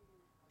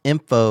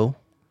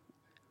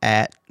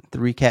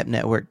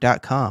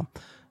info@therecapnetwork.com.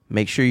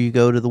 Make sure you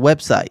go to the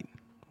website,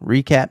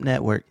 Recap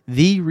Network,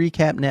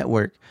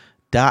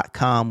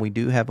 therecapnetwork.com. We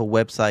do have a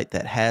website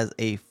that has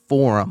a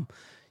forum.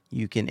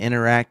 You can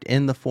interact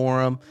in the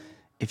forum.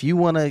 If you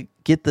want to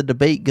get the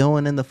debate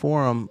going in the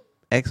forum,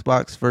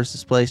 Xbox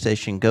versus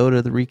PlayStation, go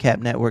to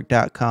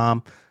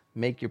therecapnetwork.com,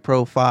 make your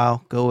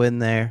profile, go in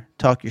there,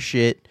 talk your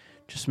shit.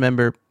 Just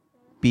remember,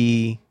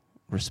 be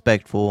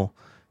respectful,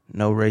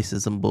 no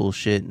racism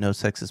bullshit, no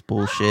sexist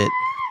bullshit.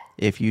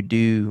 If you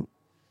do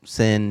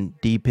send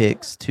D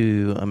pics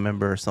to a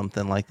member or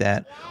something like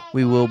that,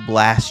 we will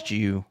blast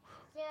you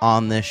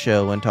on this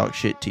show and talk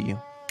shit to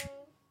you.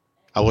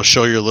 I will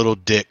show your little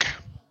dick.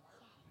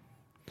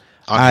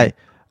 I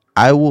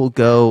will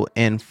go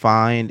and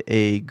find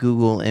a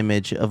Google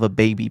image of a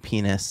baby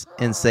penis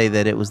and say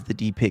that it was the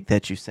D pic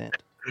that you sent.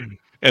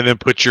 And then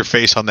put your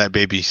face on that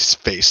baby's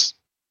face.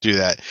 Do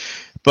that.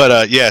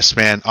 But yes,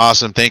 man,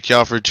 awesome. Thank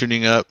y'all for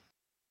tuning up.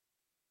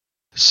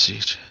 Let's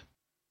see.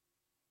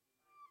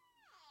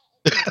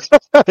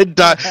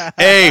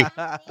 Hey,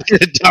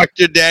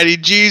 Dr. Daddy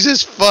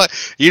Jesus, fuck.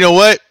 You know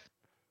what?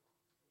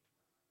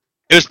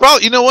 It was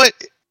probably. You know what?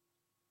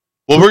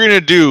 What we're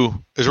gonna do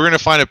is we're gonna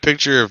find a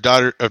picture of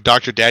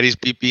Dr. Daddy's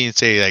pee-pee and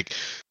say like,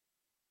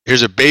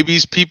 here's a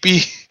baby's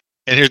pee-pee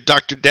and here's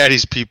Dr.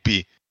 Daddy's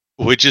pee-pee.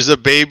 Which is a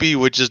baby?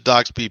 Which is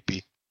Doc's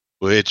pee-pee?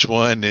 Which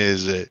one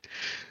is it?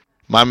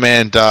 My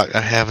man Doc,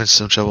 I'm having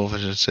some trouble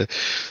with it.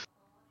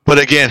 But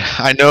again,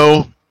 I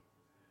know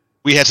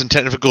we had some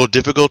technical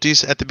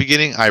difficulties at the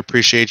beginning. I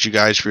appreciate you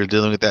guys for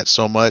dealing with that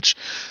so much.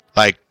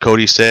 Like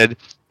Cody said,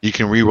 you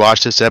can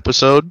rewatch this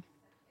episode.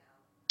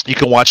 You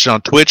can watch it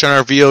on Twitch on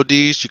our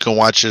VODs. You can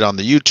watch it on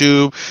the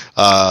YouTube,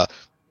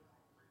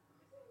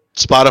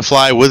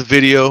 Spotify with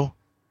video,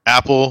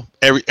 Apple,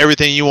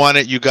 everything you want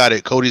it, you got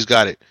it. Cody's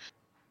got it.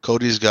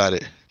 Cody's got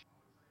it.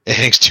 It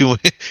hangs 2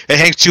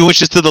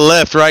 inches to the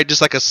left, right?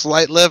 Just like a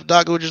slight left,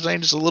 Doc. What you're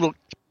saying? Just a little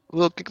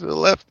kick to the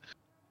left.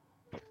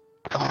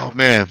 Oh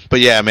man,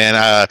 but yeah, man.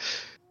 I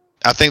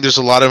think there's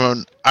a lot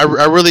of. I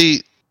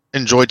really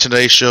enjoyed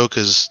today's show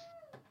because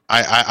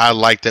I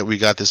liked that we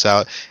got this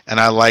out, and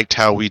I liked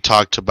how we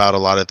talked about a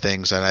lot of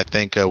things, and I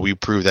think we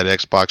proved that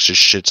Xbox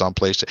just shits on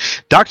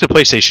PlayStation. Doc's a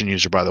PlayStation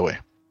user, by the way.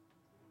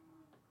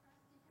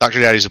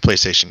 Dr. Daddy's a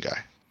PlayStation guy,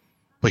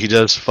 but he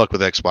does fuck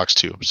with Xbox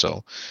too.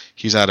 So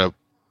he's not a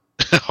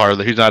hard.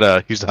 He's not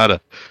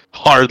a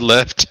hard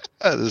left.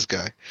 This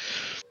guy,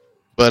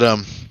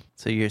 but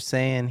So you're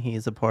saying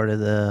he's a part of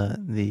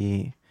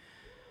the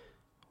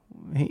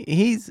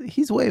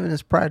he's waving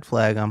his pride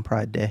flag on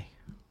Pride Day.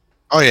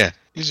 Oh yeah,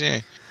 he's yeah.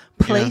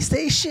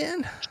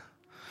 PlayStation.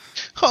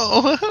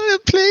 Oh,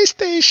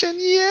 PlayStation,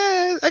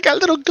 yeah! I got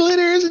little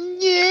glitters,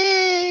 and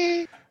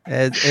yeah.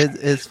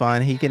 It's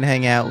fine. He can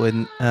hang out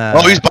with.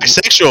 Oh, he's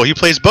bisexual. He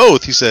plays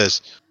both. He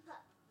says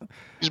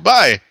he's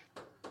bi.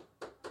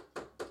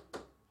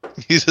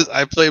 He says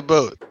I play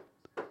both.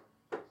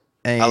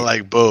 I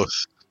like both.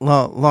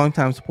 Long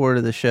time supporter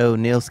of the show,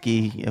 Neil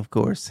Ski, of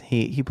course.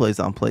 He plays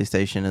on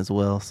PlayStation as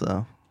well.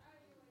 So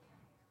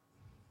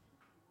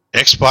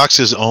Xbox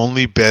is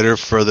only better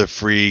for the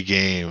free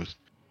games.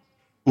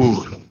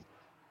 Ooh.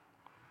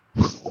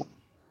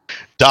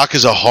 Doc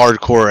is a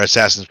hardcore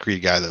Assassin's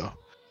Creed guy, though.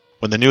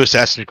 When the new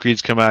Assassin's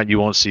Creeds come out, you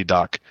won't see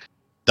Doc.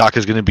 Doc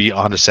is going to be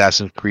on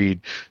Assassin's Creed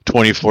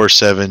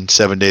 24/7,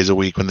 7 days a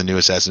week when the new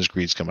Assassin's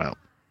Creeds come out.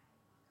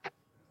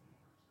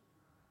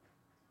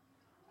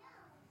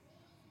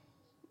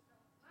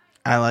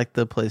 I like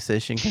the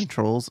PlayStation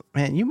controls.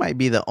 Man, you might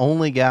be the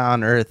only guy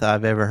on earth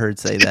I've ever heard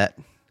say that.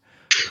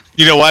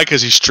 You know why?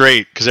 Because he's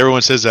straight. Because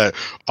everyone says that.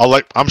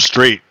 I'm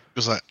straight.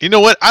 It's like, you know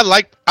what? I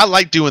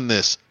like doing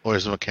this.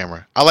 Where's my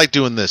camera? I like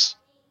doing this.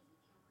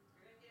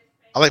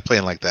 I like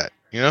playing like that.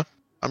 You know,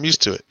 I'm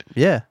used to it.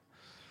 Yeah,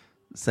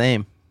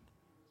 same.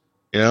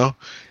 You know,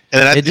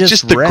 and then it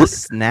just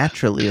rests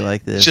naturally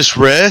like this. It just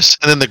rests,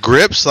 and then the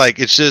grips, like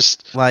it's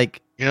just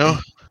like you know,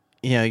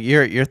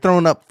 you're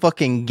throwing up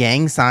fucking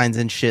gang signs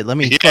and shit. Let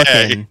me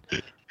fucking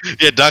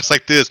yeah. Doc's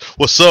like this.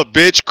 What's up,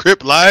 bitch?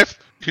 Crip life.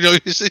 You know,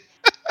 you see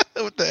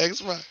with the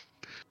Xbox.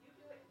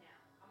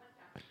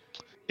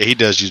 Yeah, he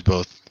does use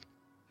both.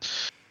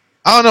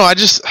 I don't know.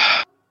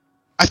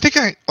 I think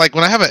I like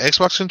when I have an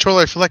Xbox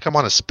controller. I feel like I'm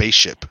on a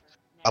spaceship.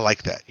 I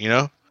like that. You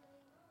know.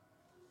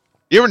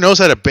 You ever notice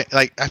that I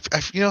like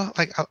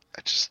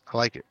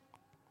it.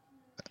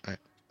 All right,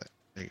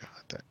 there you go.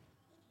 Like that.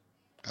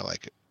 I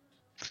like it.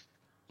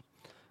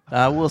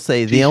 I will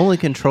say the only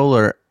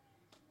controller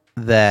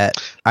that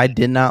I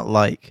did not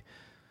like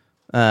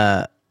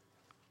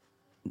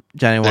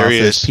Johnny There Wild he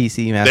says is.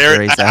 PC Master There,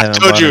 Race. I I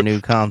haven't told bought you. a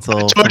new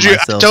console for I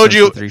myself told since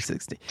you. the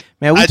 360.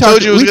 Man, we I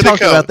told you it was gonna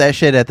talked come. about that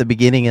shit at the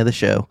beginning of the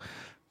show.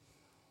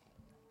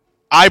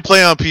 I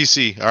play on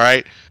PC, all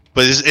right,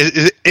 but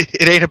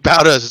it ain't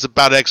about us. It's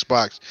about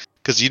Xbox.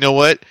 Because you know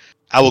what?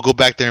 I will go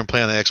back there and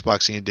play on the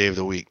Xbox any day of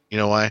the week. You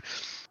know why?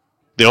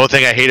 The only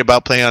thing I hate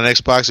about playing on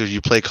Xbox is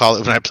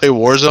when I play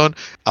Warzone,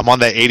 I'm on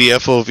that 80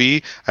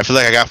 FOV. I feel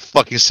like I got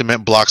fucking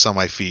cement blocks on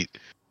my feet.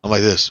 I'm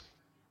like this.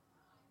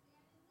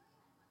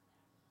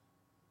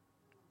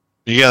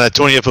 You got that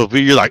 20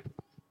 FOV, you're like,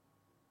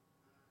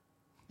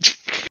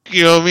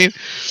 you know what I mean?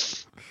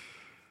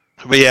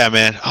 But yeah,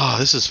 man. Oh,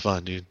 this is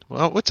fun, dude.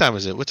 Well, what time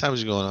is it? What time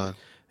is it going on?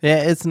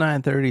 Yeah, it's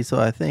 9:30, so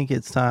I think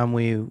it's time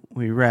we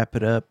wrap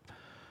it up.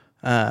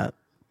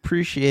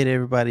 Appreciate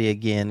everybody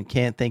again.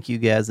 Can't thank you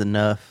guys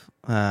enough,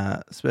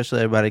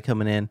 especially everybody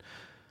coming in.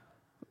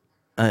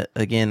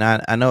 Again,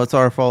 I know it's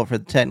our fault for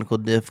the technical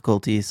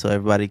difficulties, so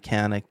everybody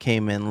kind of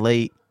came in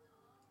late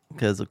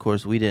because, of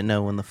course, we didn't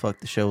know when the fuck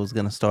the show was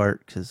going to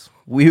start because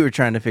we were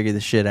trying to figure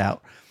this shit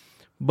out.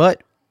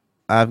 But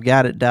I've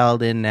got it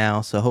dialed in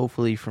now, so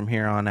hopefully from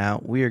here on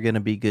out, we are going to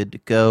be good to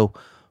go.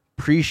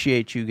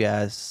 Appreciate you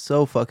guys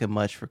so fucking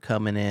much for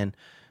coming in.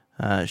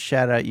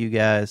 Shout out you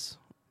guys.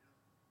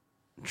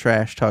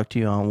 Trash talk to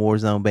you on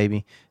Warzone,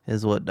 baby,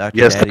 is what Dr.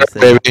 Yes, Daddy sir,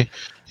 said. baby.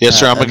 Yes,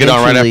 sir. I'm going to get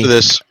on right after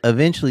this.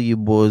 Eventually, you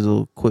boys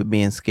will quit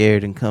being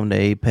scared and come to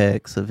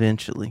Apex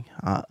eventually.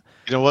 You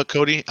know what,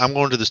 Cody? I'm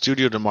going to the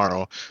studio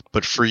tomorrow.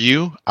 But for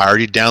you, I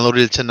already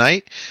downloaded it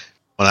tonight.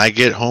 When I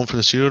get home from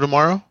the studio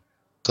tomorrow,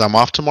 because I'm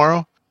off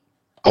tomorrow,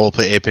 I will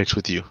play Apex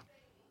with you.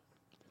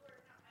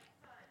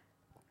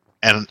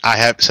 And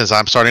since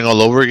I'm starting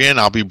all over again,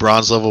 I'll be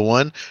bronze level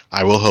 1.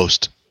 I will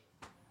host.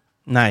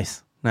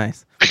 Nice.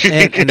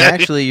 And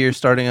actually, you're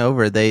starting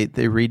over. They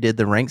redid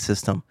the rank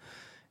system.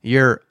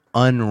 You're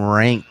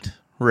unranked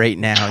right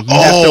now.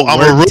 I'm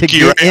a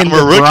rookie, right? I'm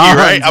a rookie, bronze.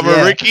 right? I'm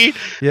a rookie?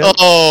 Yep.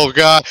 Oh,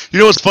 God. You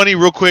know what's funny?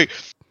 Real quick.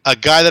 A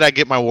guy that I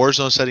get my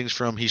Warzone settings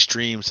from, he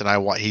streams,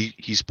 and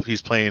he's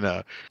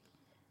playing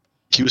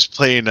he was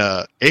playing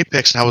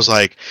Apex, and I was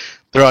like,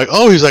 they're like,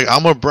 oh, he's like,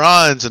 I'm a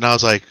bronze, and I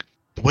was like,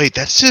 wait,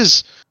 that's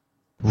his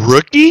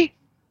rookie?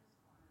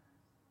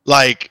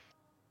 Like,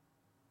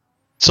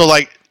 so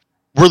like,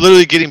 we're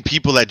literally getting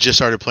people that just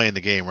started playing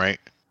the game, right?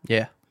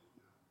 Yeah.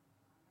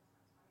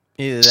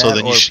 Either So that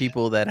then or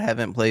people that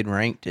haven't played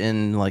ranked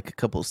in like a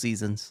couple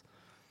seasons.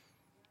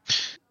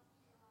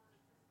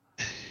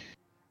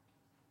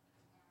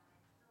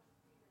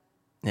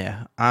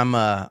 Yeah, I'm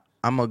a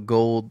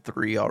gold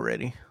 3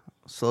 already.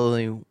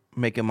 Slowly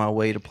making my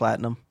way to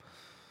platinum.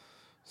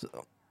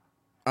 So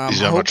I'm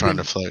not trying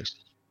to flex.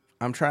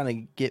 I'm trying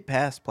to get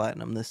past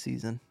platinum this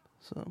season.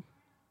 So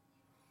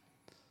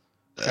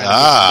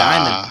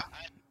diamond.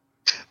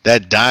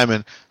 That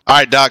diamond. All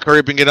right, Doc, hurry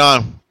up and get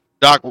on.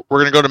 Doc, we're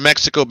gonna go to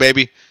Mexico,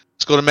 baby.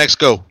 Let's go to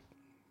Mexico.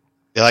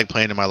 They like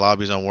playing in my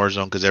lobbies on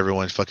Warzone because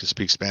everyone fucking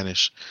speaks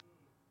Spanish.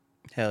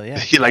 Hell yeah.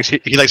 He likes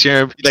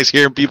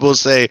hearing people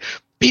say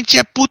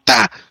 "pinche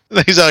puta."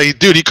 He's like,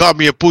 dude, he called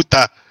me a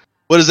puta.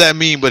 What does that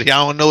mean? But I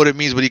don't know what it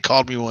means. But he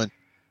called me one.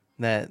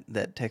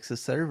 That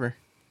Texas server.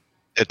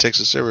 That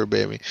Texas server,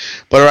 baby.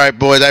 But all right,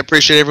 boys, I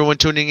appreciate everyone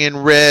tuning in.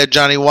 Red,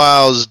 Johnny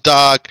Wiles,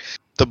 Doc,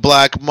 the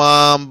Black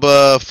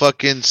Mamba,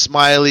 fucking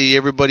Smiley,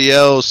 everybody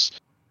else.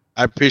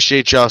 I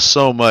appreciate y'all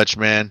so much,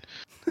 man.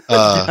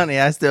 Johnny,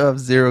 I still have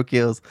 0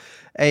 kills.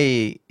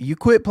 Hey, you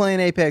quit playing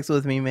Apex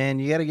with me, man.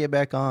 You got to get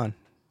back on.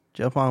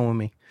 Jump on with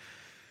me.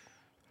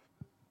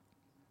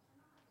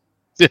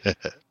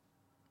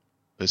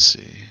 Let's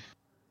see.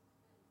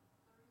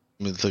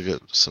 Let me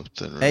look at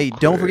something. Hey,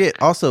 don't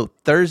forget, also,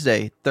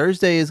 Thursday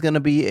is going to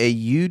be a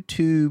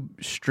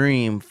YouTube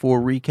stream for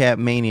Recap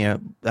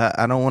Mania.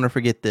 I don't want to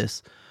forget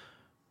this.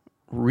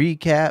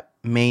 Recap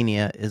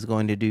Mania is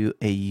going to do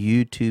a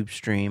YouTube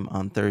stream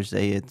on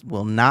Thursday. It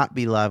will not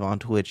be live on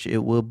Twitch. It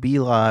will be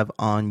live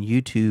on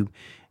YouTube.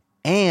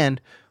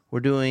 And we're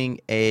doing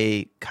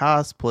a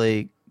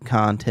cosplay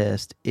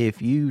contest.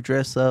 If you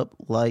dress up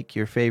like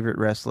your favorite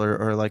wrestler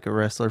or like a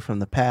wrestler from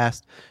the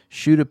past,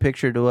 shoot a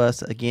picture to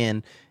us.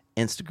 Again,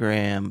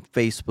 Instagram,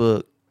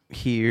 Facebook,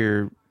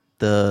 here,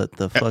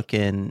 the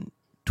fucking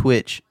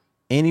Twitch.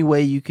 Any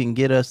way you can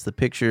get us the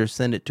picture,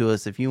 send it to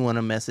us. If you want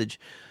to message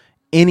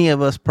any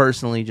of us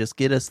personally, just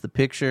get us the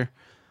picture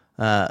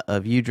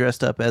of you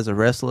dressed up as a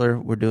wrestler.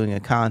 We're doing a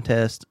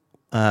contest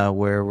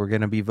where we're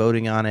going to be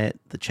voting on it.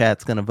 The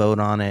chat's going to vote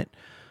on it.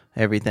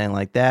 Everything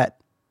like that.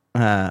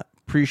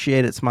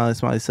 Appreciate it.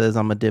 Smiley says,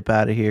 I'm going to dip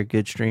out of here.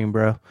 Good stream,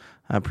 bro.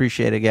 I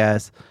appreciate it,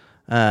 guys.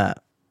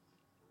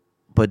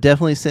 But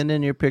definitely send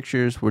in your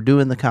pictures. We're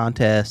doing the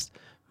contest.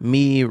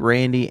 Me,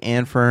 Randy,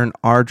 and Fern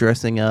are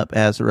dressing up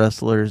as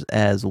wrestlers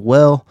as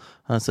well.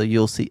 So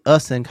you'll see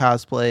us in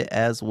cosplay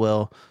as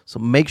well. So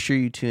make sure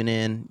you tune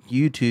in.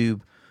 YouTube,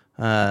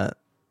 our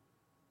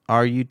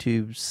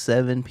YouTube,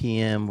 7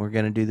 p.m. We're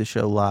going to do the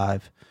show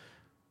live.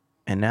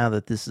 And now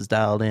that this is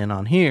dialed in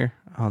on here,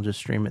 I'll just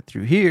stream it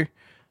through here.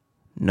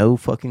 No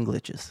fucking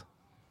glitches.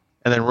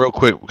 And then real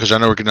quick, because I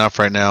know we're getting off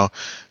right now,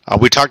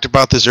 we talked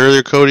about this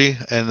earlier, Cody,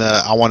 and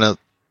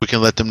we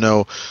can let them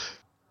know.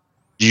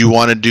 Do you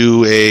want to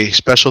do a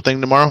special thing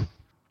tomorrow?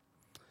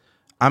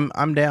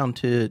 I'm down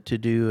to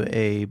do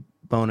a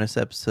bonus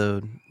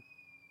episode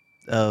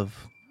of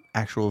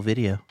actual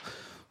video.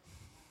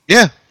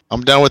 Yeah,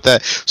 I'm down with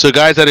that. So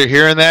guys that are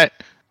hearing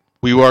that,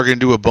 we are going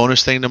to do a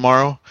bonus thing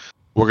tomorrow.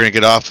 We're going to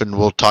get off and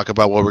we'll talk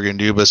about what we're going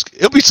to do, but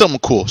it'll be something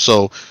cool.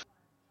 So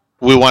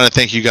we want to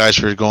thank you guys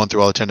for going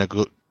through all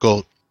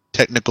the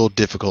technical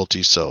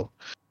difficulties. So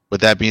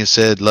with that being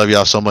said, love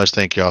y'all so much.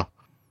 Thank y'all.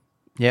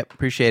 Yep,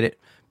 appreciate it.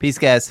 Peace,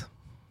 guys.